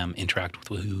fully am interact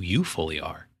with who you fully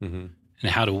are? And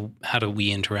how do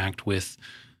we interact with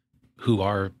who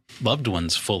our loved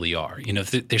ones fully are?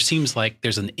 There seems like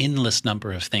there's an endless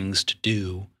number of things to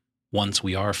do once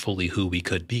we are fully who we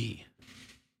could be.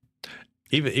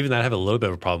 Even that I have a little bit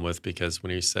of a problem with, because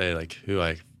when you say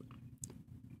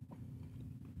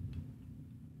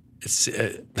it's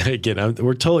again,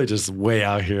 we're totally just way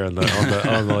out here on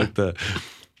the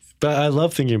but I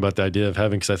love thinking about the idea of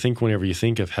heaven, because I think whenever you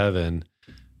think of heaven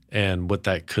and what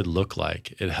that could look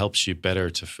like, it helps you better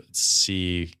to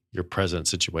see your present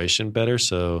situation better.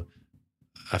 So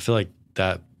I feel like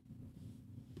that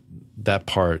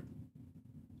part,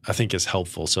 I think, is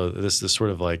helpful. So this sort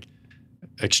of like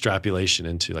extrapolation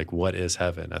into like what is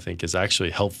heaven, I think, is actually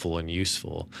helpful and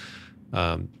useful.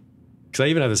 Because I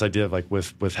even have this idea of like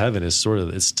with heaven is sort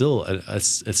of, it's still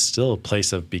a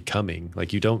place of becoming.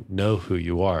 Like you don't know who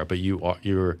you are, but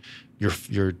you're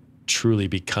truly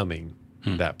becoming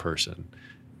that person.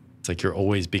 It's like you're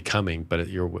always becoming, but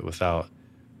you're without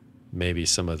maybe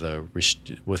some of the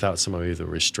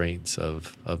restraints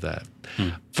of that.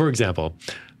 For example,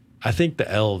 I think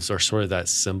the elves are sort of that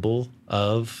symbol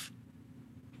of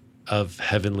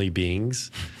heavenly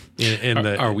beings,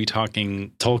 Are we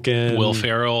talking Tolkien, Will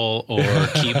Ferrell or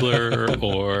Keebler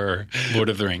or Lord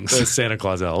of the Rings? The Santa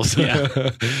Claus elves. Yeah.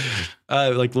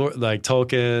 like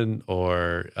Tolkien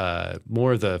or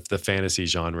more the fantasy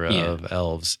genre of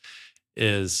elves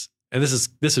is, and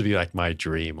this would be like my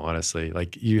dream, honestly.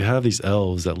 Like you have these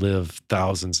elves that live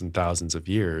thousands and thousands of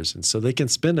years, and so they can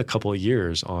spend a couple of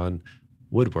years on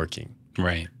woodworking,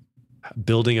 right?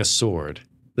 Building a sword.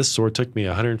 This sword took me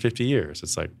 150 years.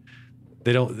 It's like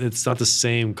it's not the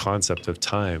same concept of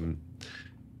time,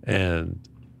 and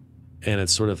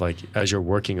it's sort of like as you're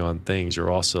working on things,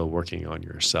 you're also working on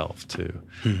yourself too.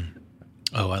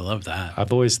 Oh, I love that.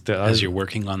 I've always as you're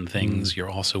working on things, you're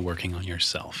also working on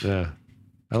yourself. Yeah.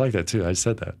 I like that too. I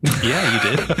said that. Yeah,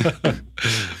 you did.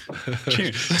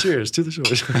 Cheers. Cheers to the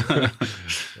shores.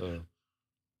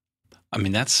 I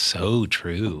mean, that's so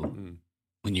true.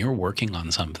 When you're working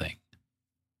on something,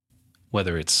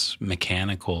 whether it's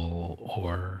mechanical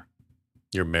or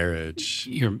your marriage,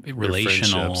 your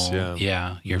relational,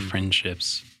 your Mm.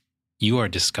 friendships, you are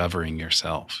discovering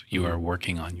yourself. You are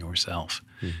working on yourself.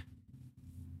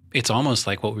 It's almost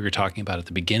like what we were talking about at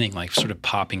the beginning, like sort of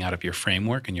popping out of your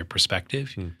framework and your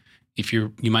perspective. If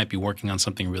you might be working on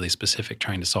something really specific,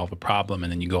 trying to solve a problem, and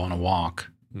then you go on a walk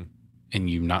and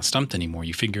you're not stumped anymore.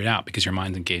 You figure it out because your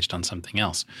mind's engaged on something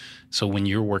else. So when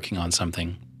you're working on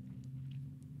something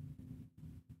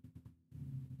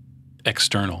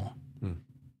external,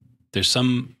 there's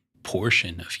some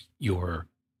portion of your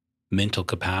mental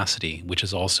capacity, which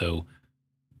is also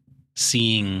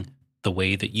seeing the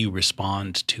way that you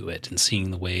respond to it and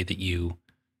seeing the way that you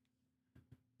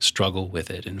struggle with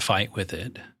it and fight with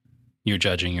it. You're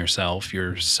judging yourself,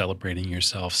 you're celebrating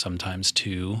yourself sometimes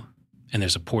too. And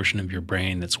there's a portion of your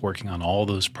brain that's working on all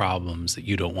those problems that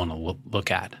you don't want to look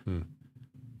at.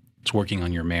 It's working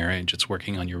on your marriage. It's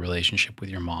working on your relationship with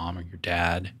your mom or your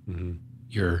dad,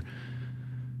 your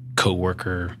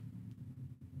coworker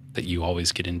that you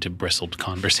always get into bristled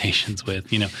conversations with,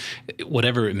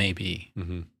 whatever it may be.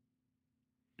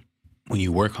 When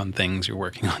you work on things, you're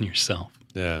working on yourself.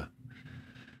 Yeah.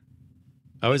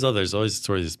 I always love, there's always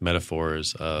sort of these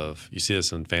metaphors of, you see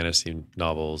this in fantasy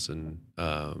novels and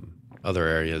other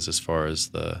areas as far as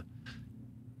the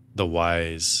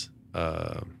wise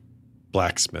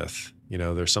blacksmith.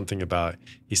 There's something about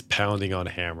he's pounding on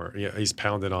hammer. He's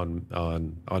pounding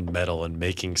on metal and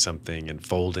making something and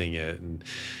folding it.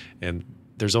 And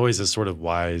there's always this sort of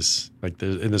wise, like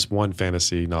in this one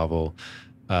fantasy novel,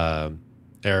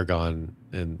 Aragon,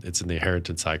 and it's in the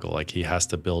inheritance cycle, like he has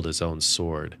to build his own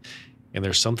sword. And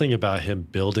there's something about him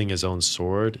building his own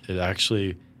sword. It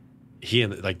actually, he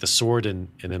and like the sword and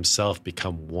himself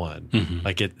become one.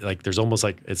 There's almost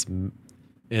like it's,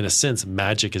 in a sense,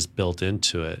 magic is built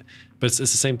into it. But it's the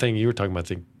same thing you were talking about, I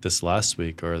think this last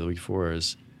week or the week before,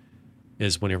 is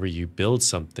whenever you build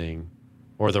something,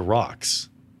 or the rocks,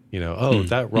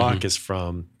 that rock is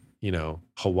from,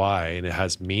 Hawaii, and it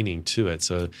has meaning to it.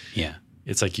 So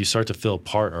it's like you start to feel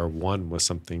part or one with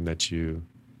something that you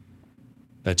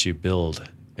build,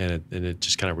 and it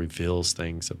just kind of reveals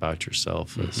things about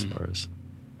yourself as far as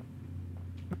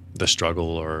the struggle.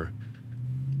 Or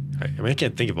I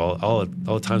can't think of all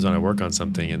the times when I work on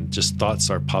something and just thoughts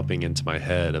start popping into my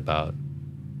head about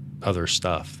other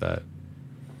stuff that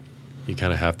you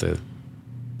kind of have to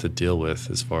deal with,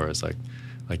 as far as like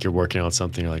you're working on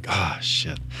something, you're like,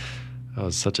 shit, I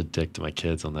was such a dick to my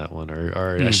kids on that one,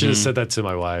 or I should have said that to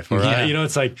my wife, or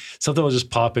it's like something will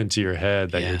just pop into your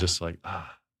head that you're just like,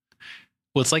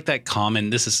 Well, it's like that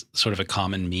this is sort of a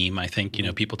common meme, I think.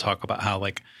 People talk about how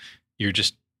like you're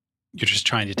just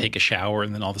trying to take a shower,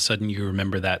 and then all of a sudden you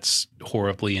remember that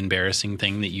horribly embarrassing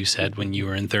thing that you said when you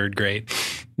were in third grade.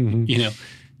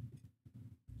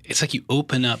 It's like you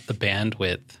open up the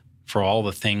bandwidth for all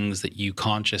the things that you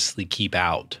consciously keep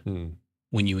out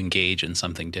when you engage in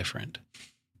something different.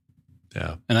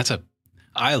 Yeah. And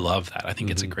I love that. I think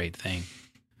it's a great thing.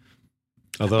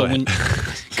 Although, go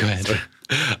ahead.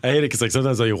 I hate it because like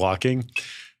sometimes I'll be walking,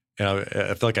 and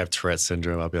I feel like I have Tourette's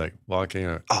syndrome. I'll be like walking,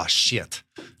 and shit.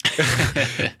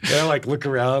 And I like look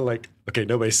around, like, okay,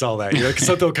 nobody saw that. Because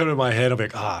something will come to my head. I'm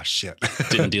like, shit.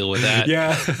 Didn't deal with that.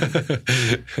 Yeah.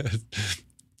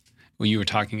 When you were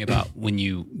talking about when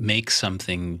you make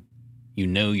something, you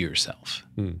know yourself.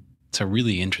 It's a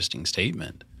really interesting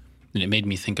statement. And it made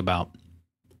me think about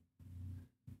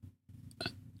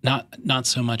not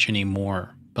so much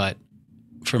anymore, but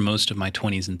for most of my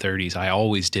 20s and 30s, I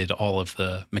always did all of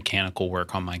the mechanical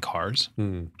work on my cars.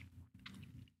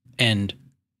 And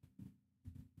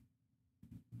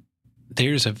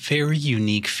there's a very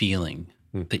unique feeling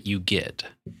that you get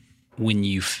when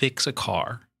you fix a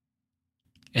car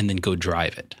and then go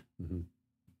drive it.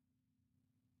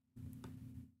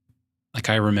 Like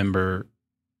I remember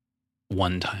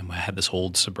one time I had this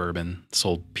old Suburban, this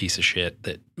old piece of shit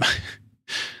that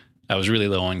I was really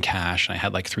low on cash, and I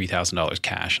had like $3,000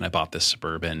 cash, and I bought this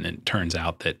Suburban, and it turns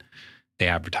out that they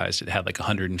advertised it had like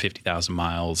 150,000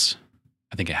 miles.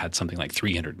 I think it had something like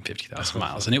 350,000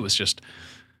 miles, and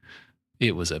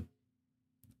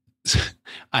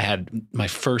I had my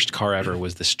first car ever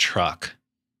was this truck,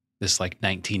 this like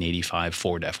 1985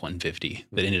 Ford F-150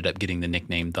 that ended up getting the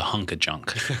nickname the Hunk of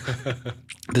Junk.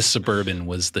 This Suburban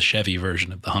was the Chevy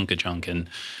version of the Hunk of Junk, and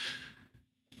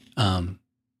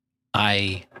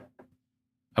I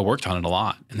worked on it a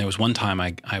lot. And there was one time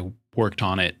I worked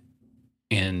on it,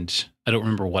 and I don't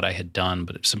remember what I had done,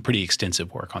 but it was some pretty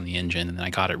extensive work on the engine. And then I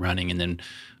got it running, and then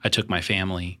I took my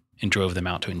family and drove them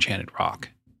out to Enchanted Rock.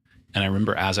 And I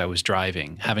remember as I was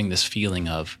driving, having this feeling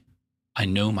of, I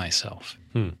know myself,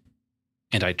 and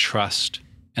I trust,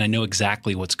 and I know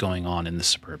exactly what's going on in the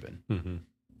Suburban. Mm-hmm.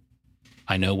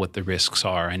 I know what the risks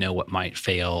are. I know what might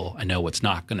fail. I know what's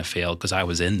not going to fail because I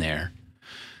was in there.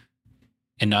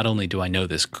 And not only do I know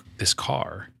this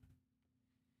car,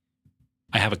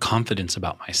 I have a confidence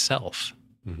about myself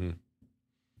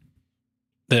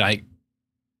that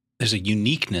there's a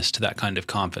uniqueness to that kind of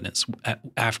confidence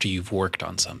after you've worked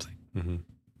on something. Mm-hmm.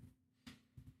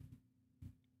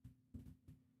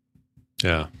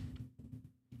 Yeah.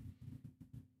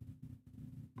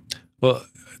 Well,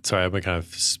 sorry, I'm gonna kind of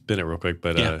spin it real quick,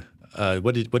 but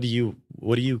what do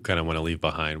you kind of want to leave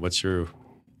behind? What's your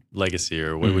legacy,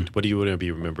 or what do you want to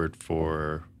be remembered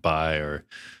for by, or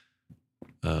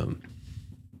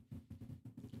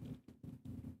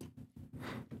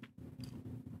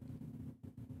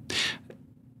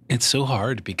It's so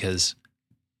hard because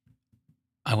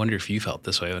I wonder if you felt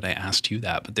this way when I asked you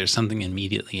that, but there's something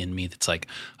immediately in me that's like,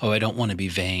 oh, I don't want to be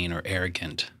vain or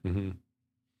arrogant and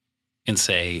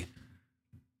say,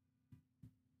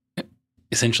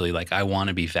 essentially, like, I want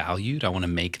to be valued. I want to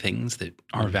make things that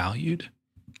are valued.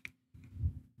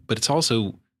 But it's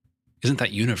also, isn't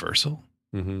that universal?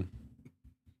 Mm-hmm.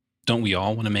 Don't we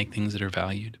all want to make things that are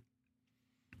valued?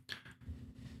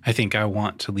 I think I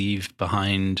want to leave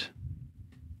behind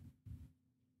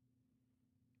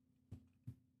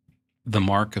the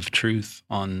mark of truth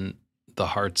on the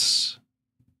hearts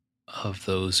of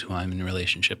those who I'm in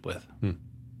relationship with.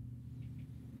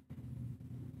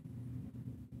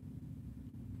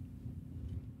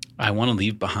 I want to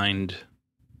leave behind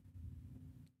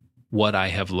what I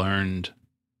have learned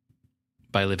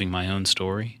by living my own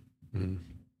story.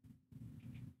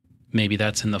 Maybe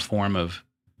that's in the form of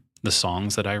the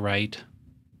songs that I write.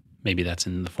 Maybe that's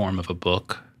in the form of a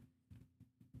book.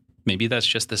 Maybe that's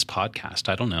just this podcast.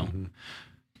 I don't know.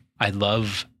 I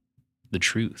love the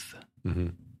truth.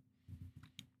 And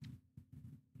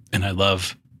I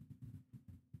love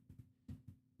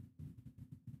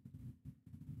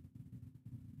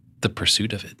the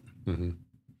pursuit of it.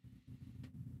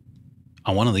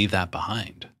 I want to leave that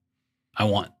behind. I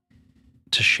want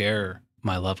to share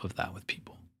my love of that with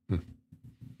people.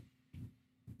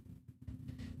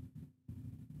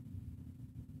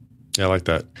 Yeah, I like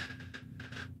that.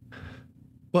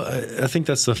 Well, I think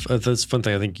that's the fun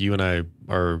thing. I think you and I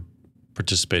are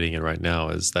participating in right now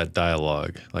is that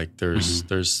dialogue. Like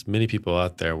there's many people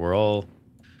out there. We're all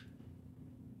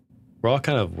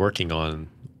kind of working on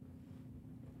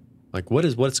like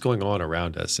what's going on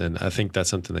around us, and I think that's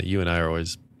something that you and I are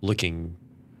always looking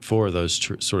for, those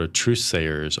sort of truth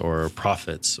sayers or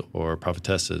prophets or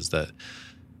prophetesses that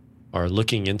are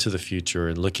looking into the future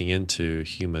and looking into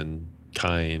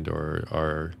humankind or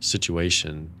our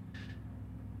situation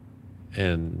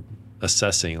and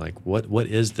assessing like what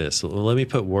is this? Let me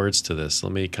put words to this.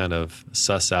 Let me kind of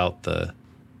suss out the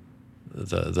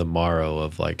marrow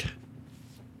of like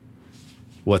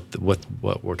what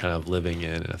we're kind of living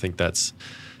in. And I think that's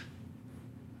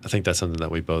something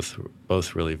that we both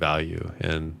really value.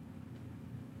 And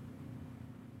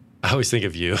I always think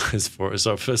of you as far as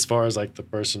like the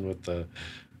person with the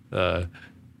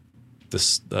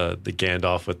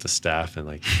Gandalf with the staff and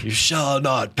like, you shall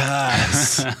not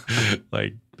pass.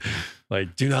 like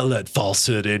do not let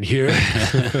falsehood in here.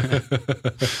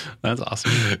 That's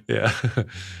awesome. Yeah.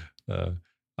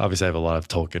 Obviously I have a lot of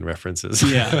Tolkien references.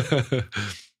 Yeah.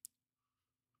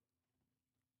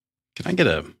 Can I get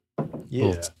a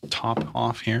little top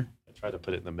off here? I tried to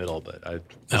put it in the middle, but I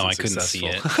couldn't see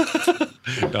it.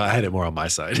 No, I had it more on my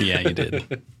side. Yeah, you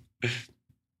did.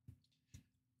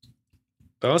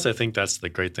 But also I think that's the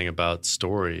great thing about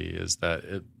story is that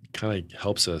it kind of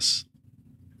helps us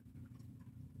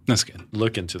That's good.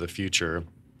 look into the future,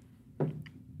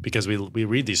 because we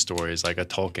read these stories like a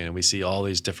Tolkien and we see all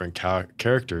these different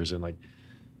characters, and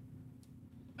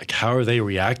like like, how are they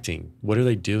reacting? What are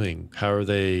they doing? How are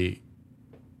they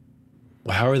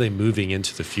moving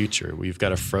into the future? We've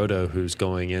got a Frodo who's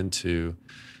going into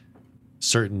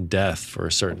certain death for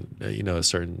a certain, a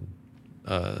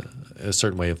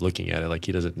certain way of looking at it. Like,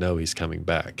 he doesn't know he's coming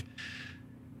back.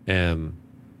 And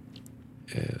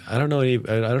I don't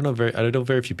know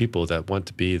very few people that want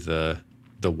to be the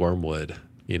wormwood,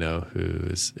 who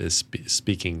is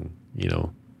speaking,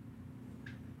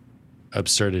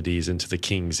 absurdities into the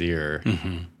king's ear.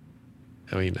 Mm-hmm.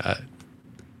 I mean,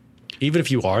 even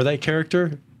if you are that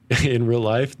character in real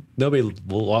life, nobody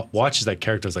watches that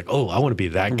character as like, oh, I want to be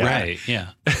that guy. Right, yeah.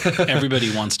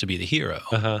 Everybody wants to be the hero.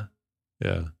 Uh-huh.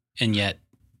 Yeah. And yet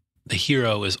the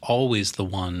hero is always the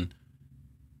one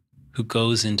who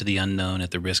goes into the unknown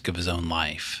at the risk of his own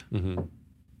life Mm-hmm.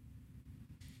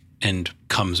 and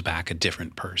comes back a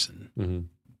different person. Mm-hmm.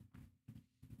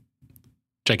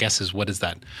 Which I guess is, what is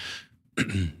that?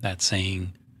 That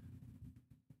saying,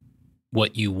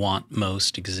 what you want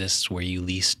most exists where you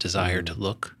least desire to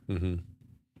look. Mm-hmm.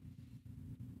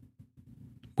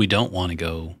 We don't want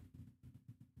to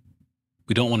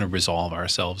resolve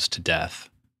ourselves to death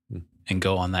and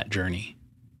go on that journey,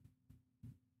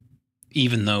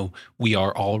 even though we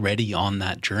are already on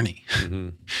that journey. Mm-hmm.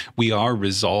 We are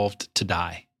resolved to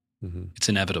die. Mm-hmm. It's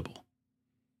inevitable.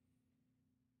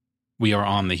 We are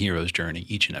on the hero's journey,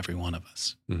 each and every one of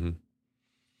us. Mm-hmm.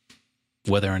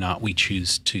 Whether or not we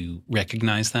choose to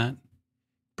recognize that,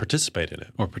 participate in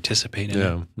it, or participate in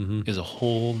yeah. it, Mm-hmm. is a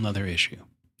whole nother issue.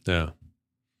 Yeah.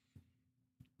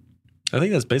 I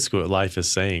think that's basically what life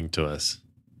is saying to us.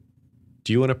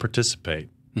 Do you want to participate?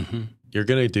 Mm-hmm. You're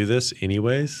going to do this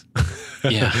anyways.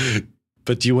 Yeah.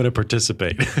 But do you want to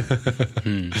participate?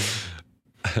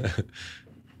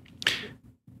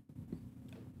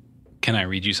 Can I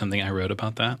read you something I wrote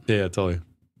about that? Yeah, totally.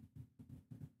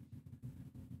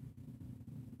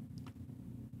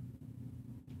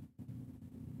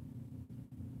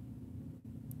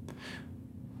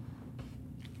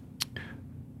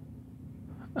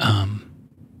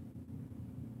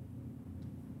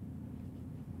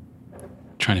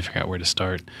 Trying to figure out where to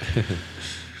start.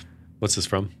 What's this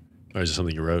from? Or is it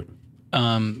something you wrote?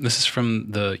 This is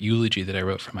from the eulogy that I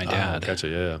wrote for my dad. Oh, gotcha.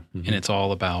 Yeah. Mm-hmm. And it's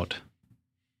all about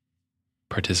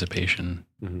participation.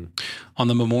 Mm-hmm. On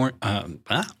the memorial.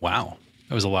 Wow.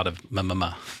 That was a lot of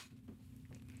ma.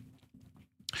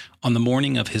 On the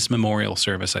morning of his memorial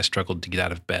service, I struggled to get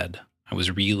out of bed. I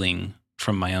was reeling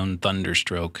from my own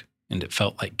thunderstroke, and it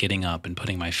felt like getting up and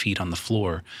putting my feet on the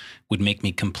floor would make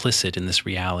me complicit in this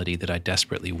reality that I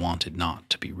desperately wanted not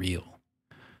to be real.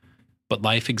 But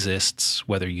life exists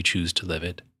whether you choose to live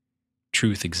it.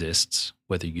 Truth exists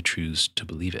whether you choose to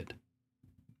believe it.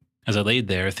 As I laid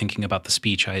there thinking about the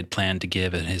speech I had planned to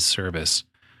give at his service,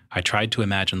 I tried to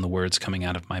imagine the words coming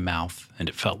out of my mouth, and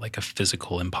it felt like a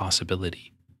physical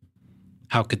impossibility.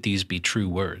 How could these be true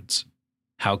words?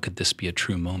 How could this be a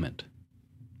true moment?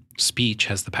 Speech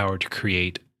has the power to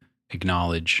create,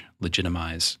 acknowledge,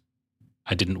 legitimize.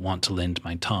 I didn't want to lend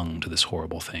my tongue to this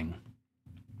horrible thing.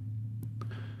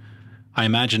 I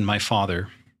imagined my father,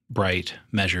 bright,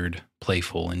 measured,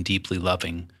 playful, and deeply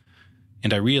loving,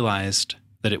 and I realized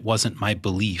that it wasn't my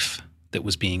belief that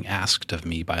was being asked of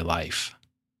me by life,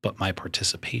 but my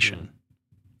participation.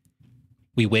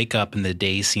 We wake up and the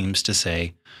day seems to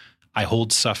say, I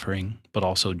hold suffering, but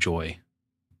also joy.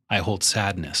 I hold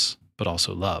sadness, but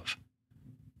also love.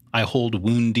 I hold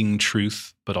wounding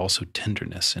truth, but also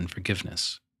tenderness and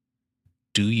forgiveness.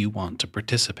 Do you want to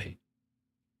participate?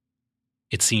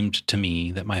 It seemed to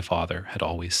me that my father had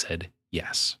always said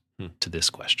yes to this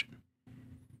question.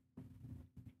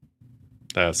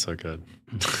 That's so good.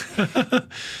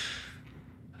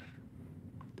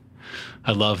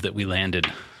 I love that we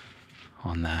landed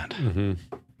on that. Mm-hmm.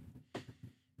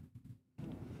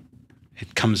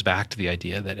 It comes back to the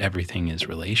idea that everything is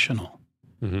relational.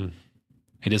 Mm-hmm.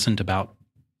 It isn't about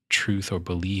truth or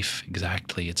belief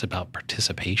exactly. It's about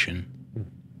participation.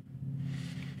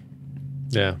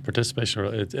 Yeah, participation.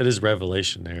 It is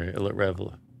revelatory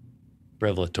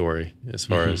as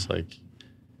far as like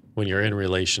when you're in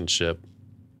relationship.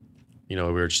 We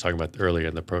were just talking about earlier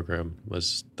in the program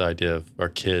was the idea of our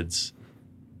kids.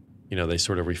 They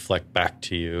sort of reflect back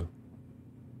to you.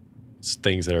 It's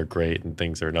things that are great and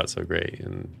things that are not so great,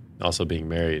 and also being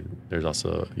married. There's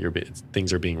also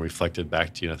things are being reflected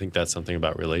back to you. And I think that's something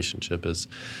about relationship is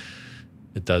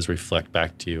it does reflect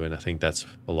back to you, and I think that's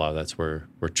where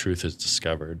truth is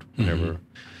discovered whenever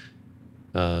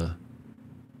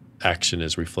action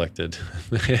is reflected.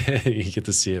 You get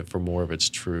to see it for more of its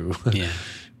true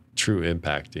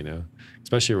impact.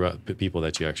 Especially around people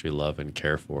that you actually love and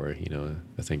care for.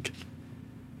 I think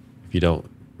if you don't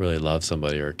really love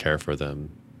somebody or care for them,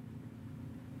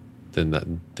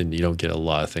 then you don't get a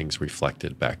lot of things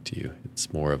reflected back to you.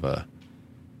 It's more of a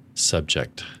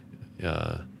subject,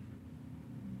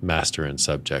 master and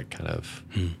subject kind of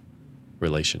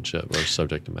relationship, or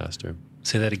subject and master.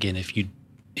 Say that again. If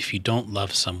you don't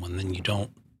love someone, then you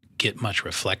don't get much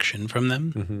reflection from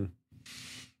them. Mm-hmm.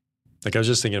 Like I was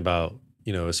just thinking about,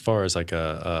 as far as like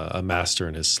a master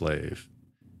and his slave,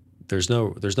 there's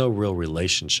no real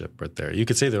relationship right there. You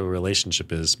could say the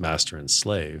relationship is master and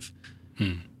slave,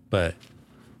 but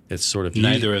it's sort of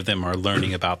neither of them are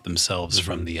learning about themselves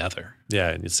from the other. Yeah,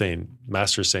 and it's saying,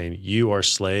 master's saying, you are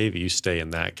slave, you stay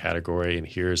in that category, and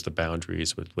here's the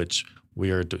boundaries with which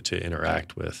we are to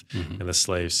interact with. And the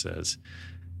slave says,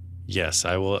 yes,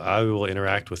 I will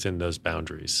interact within those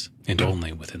boundaries. And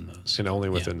only within those. And only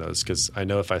within those, because I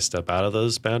know if I step out of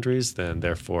those boundaries, then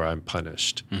therefore I'm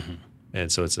punished.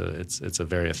 And so it's a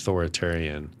very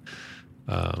authoritarian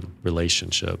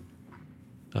relationship.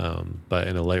 But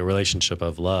in a relationship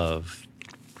of love,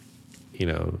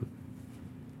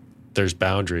 there's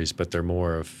boundaries, but they're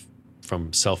more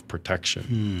from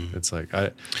self-protection. It's like,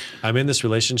 I'm in this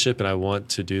relationship and I want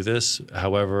to do this.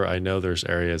 However, I know there's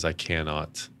areas I can't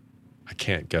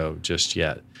go just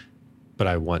yet, but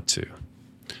I want to.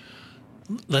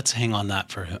 Let's hang on that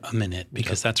for a minute,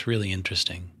 because that's really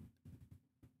interesting.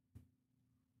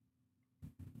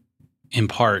 In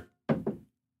part,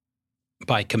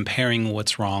 by comparing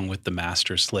what's wrong with the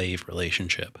master-slave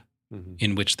relationship,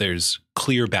 in which there's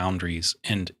clear boundaries,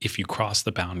 and if you cross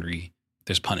the boundary,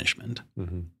 there's punishment.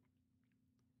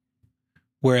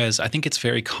 Whereas I think it's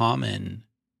very common.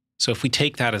 So if we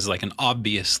take that as like an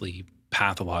obviously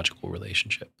pathological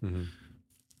relationship, and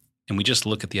we just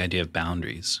look at the idea of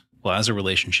boundaries, well, as a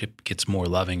relationship gets more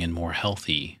loving and more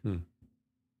healthy,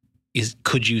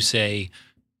 could you say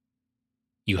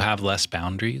you have less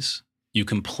boundaries? You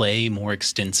can play more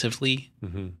extensively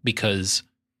because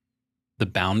the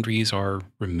boundaries are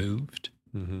removed.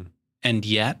 And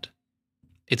yet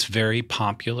it's very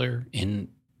popular in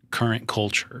current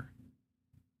culture,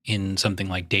 in something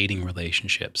like dating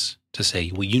relationships, to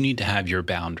say, well, you need to have your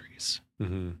boundaries.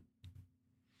 You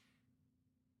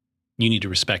need to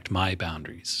respect my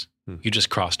boundaries. You just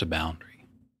crossed a boundary.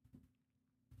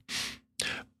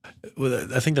 Well,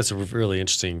 I think that's a really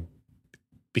interesting,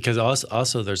 because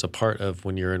also there's a part of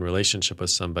when you're in relationship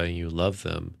with somebody and you love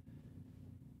them,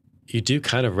 you do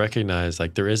kind of recognize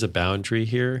like there is a boundary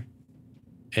here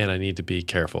and I need to be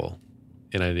careful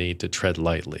and I need to tread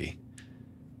lightly.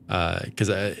 Because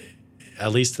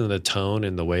at least in the tone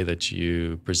and the way that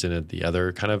you presented the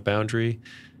other kind of boundary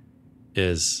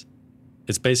it's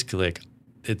basically like,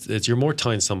 it's you're more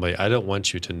telling somebody, I don't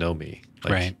want you to know me.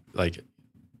 Like, right. Like,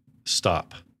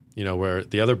 stop. Where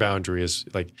the other boundary is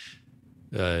like,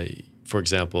 for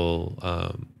example,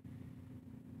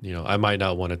 I might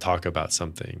not want to talk about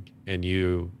something, and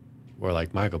you were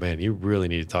like, Michael, man, you really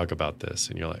need to talk about this.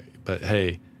 And you're like, but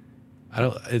hey,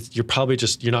 you're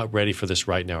not ready for this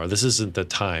right now, or this isn't the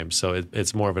time. So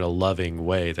it's more of in a loving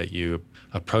way that you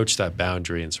approach that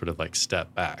boundary and sort of like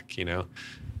step back, and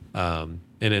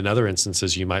in other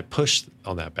instances, you might push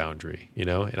on that boundary, and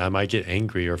I might get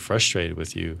angry or frustrated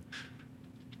with you.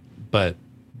 But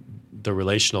the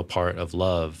relational part of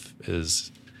love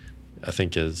is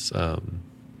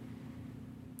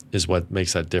what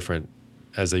makes that different,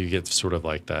 as you get sort of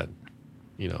like that,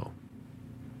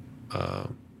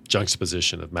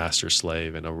 juxtaposition of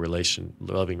master-slave and a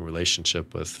loving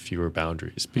relationship with fewer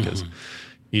boundaries. Because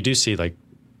you do see like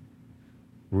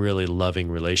really loving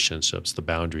relationships, the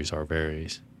boundaries are very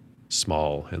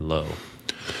small and low.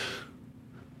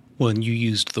 Well, and you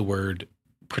used the word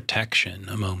protection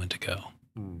a moment ago.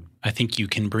 I think you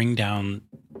can bring down,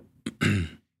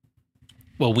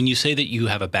 well, when you say that you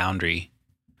have a boundary,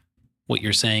 what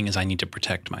you're saying is I need to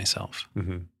protect myself.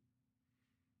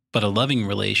 But a loving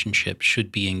relationship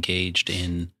should be engaged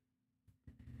in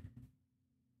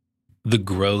the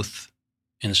growth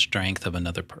and strength of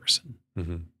another person.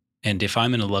 And if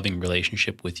I'm in a loving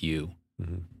relationship with you,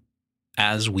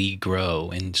 as we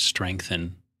grow and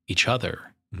strengthen each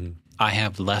other, I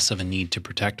have less of a need to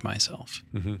protect myself.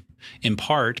 In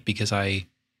part because I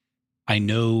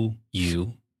know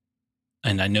you,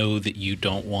 and I know that you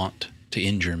don't want to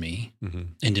injure me.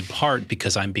 And in part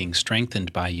because I'm being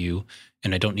strengthened by you,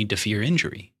 and I don't need to fear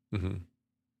injury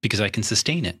because I can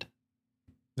sustain it.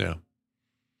 Yeah.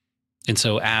 And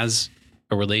so as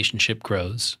a relationship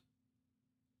grows,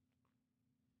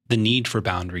 the need for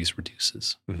boundaries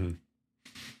reduces.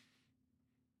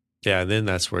 Yeah, and then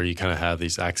that's where you kind of have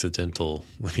these accidental,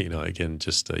 again,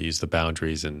 just to use the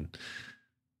boundaries, and,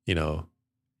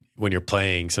 when you're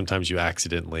playing, sometimes you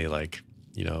accidentally like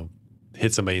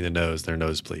hit somebody in the nose, their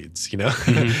nose bleeds,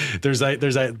 mm-hmm. there's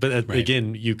that, but right.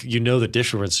 Again, you know the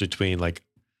difference between like,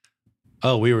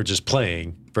 oh, we were just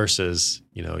playing versus,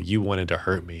 you wanted to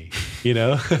hurt me,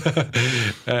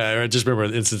 I just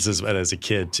remember instances as a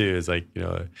kid too. It's like,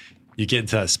 you get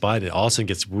into that spot and it all of a sudden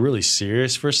gets really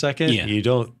serious for a second. Yeah.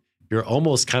 You're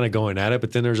almost kind of going at it,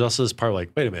 but then there's also this part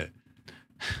like, wait a minute.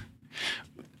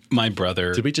 My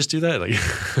brother. Did we just do that? Like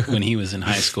when he was in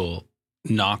high school,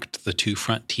 knocked the 2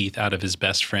 front teeth out of his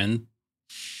best friend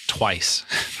twice.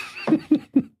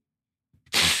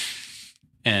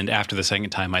 And after the second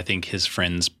time, I think his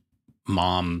friend's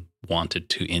mom wanted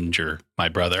to injure my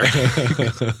brother.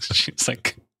 She's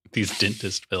like, these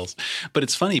dentist bills. But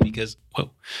it's funny because,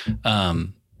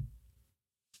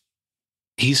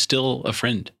 he's still a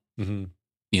friend, mm-hmm.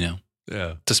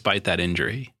 Yeah. Despite that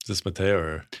injury. Is this Mateo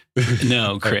or?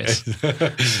 No, Chris.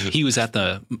 He was at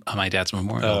my dad's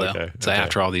memorial though. So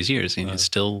after all these years, he's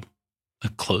still a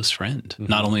close friend, mm-hmm.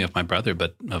 not only of my brother,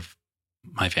 but of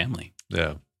my family.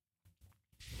 Yeah.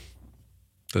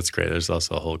 That's great. There's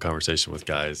also a whole conversation with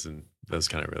guys and those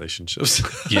kind of relationships.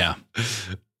 Yeah.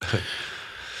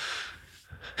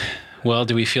 Well,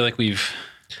 do we feel like we've?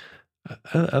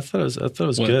 I thought it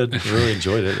was good. I really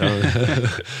enjoyed it.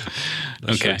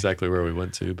 Not sure Okay. exactly where we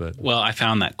went to, but well, I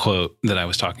found that quote that I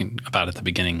was talking about at the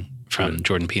beginning from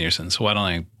Jordan Peterson. So why don't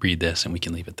I read this and we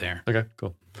can leave it there? Okay,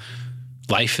 cool.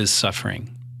 Life is suffering.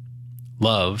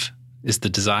 Love is the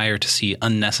desire to see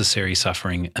unnecessary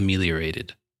suffering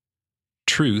ameliorated.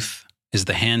 Truth is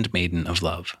the handmaiden of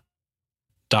love.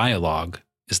 Dialogue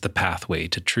is the pathway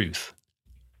to truth.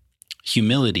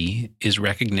 Humility is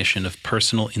recognition of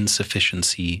personal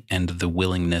insufficiency and the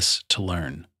willingness to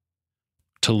learn.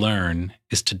 To learn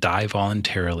is to die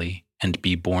voluntarily and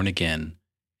be born again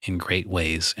in great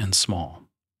ways and small.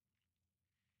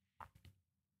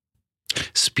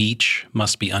 Speech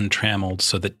must be untrammeled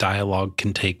so that dialogue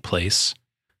can take place,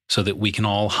 so that we can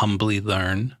all humbly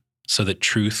learn, so that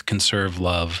truth can serve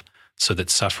love, so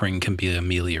that suffering can be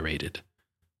ameliorated,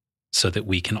 so that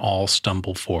we can all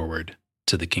stumble forward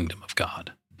to the kingdom of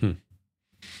God.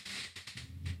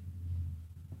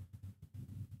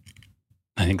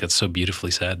 I think that's so beautifully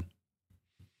said.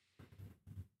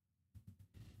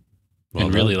 Well,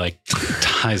 and really like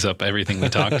ties up everything we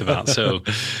talked about. So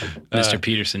Mr.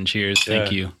 Peterson, cheers.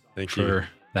 Thank you for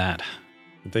that.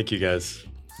 Thank you guys.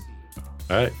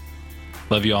 All right.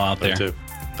 Love you all out there. Too.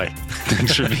 Bye.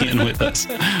 Thanks for being with us.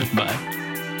 Bye.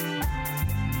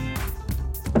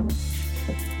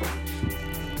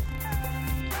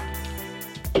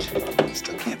 I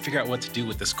still can't figure out what to do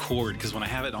with this cord because when I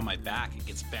have it on my back, it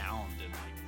gets bound.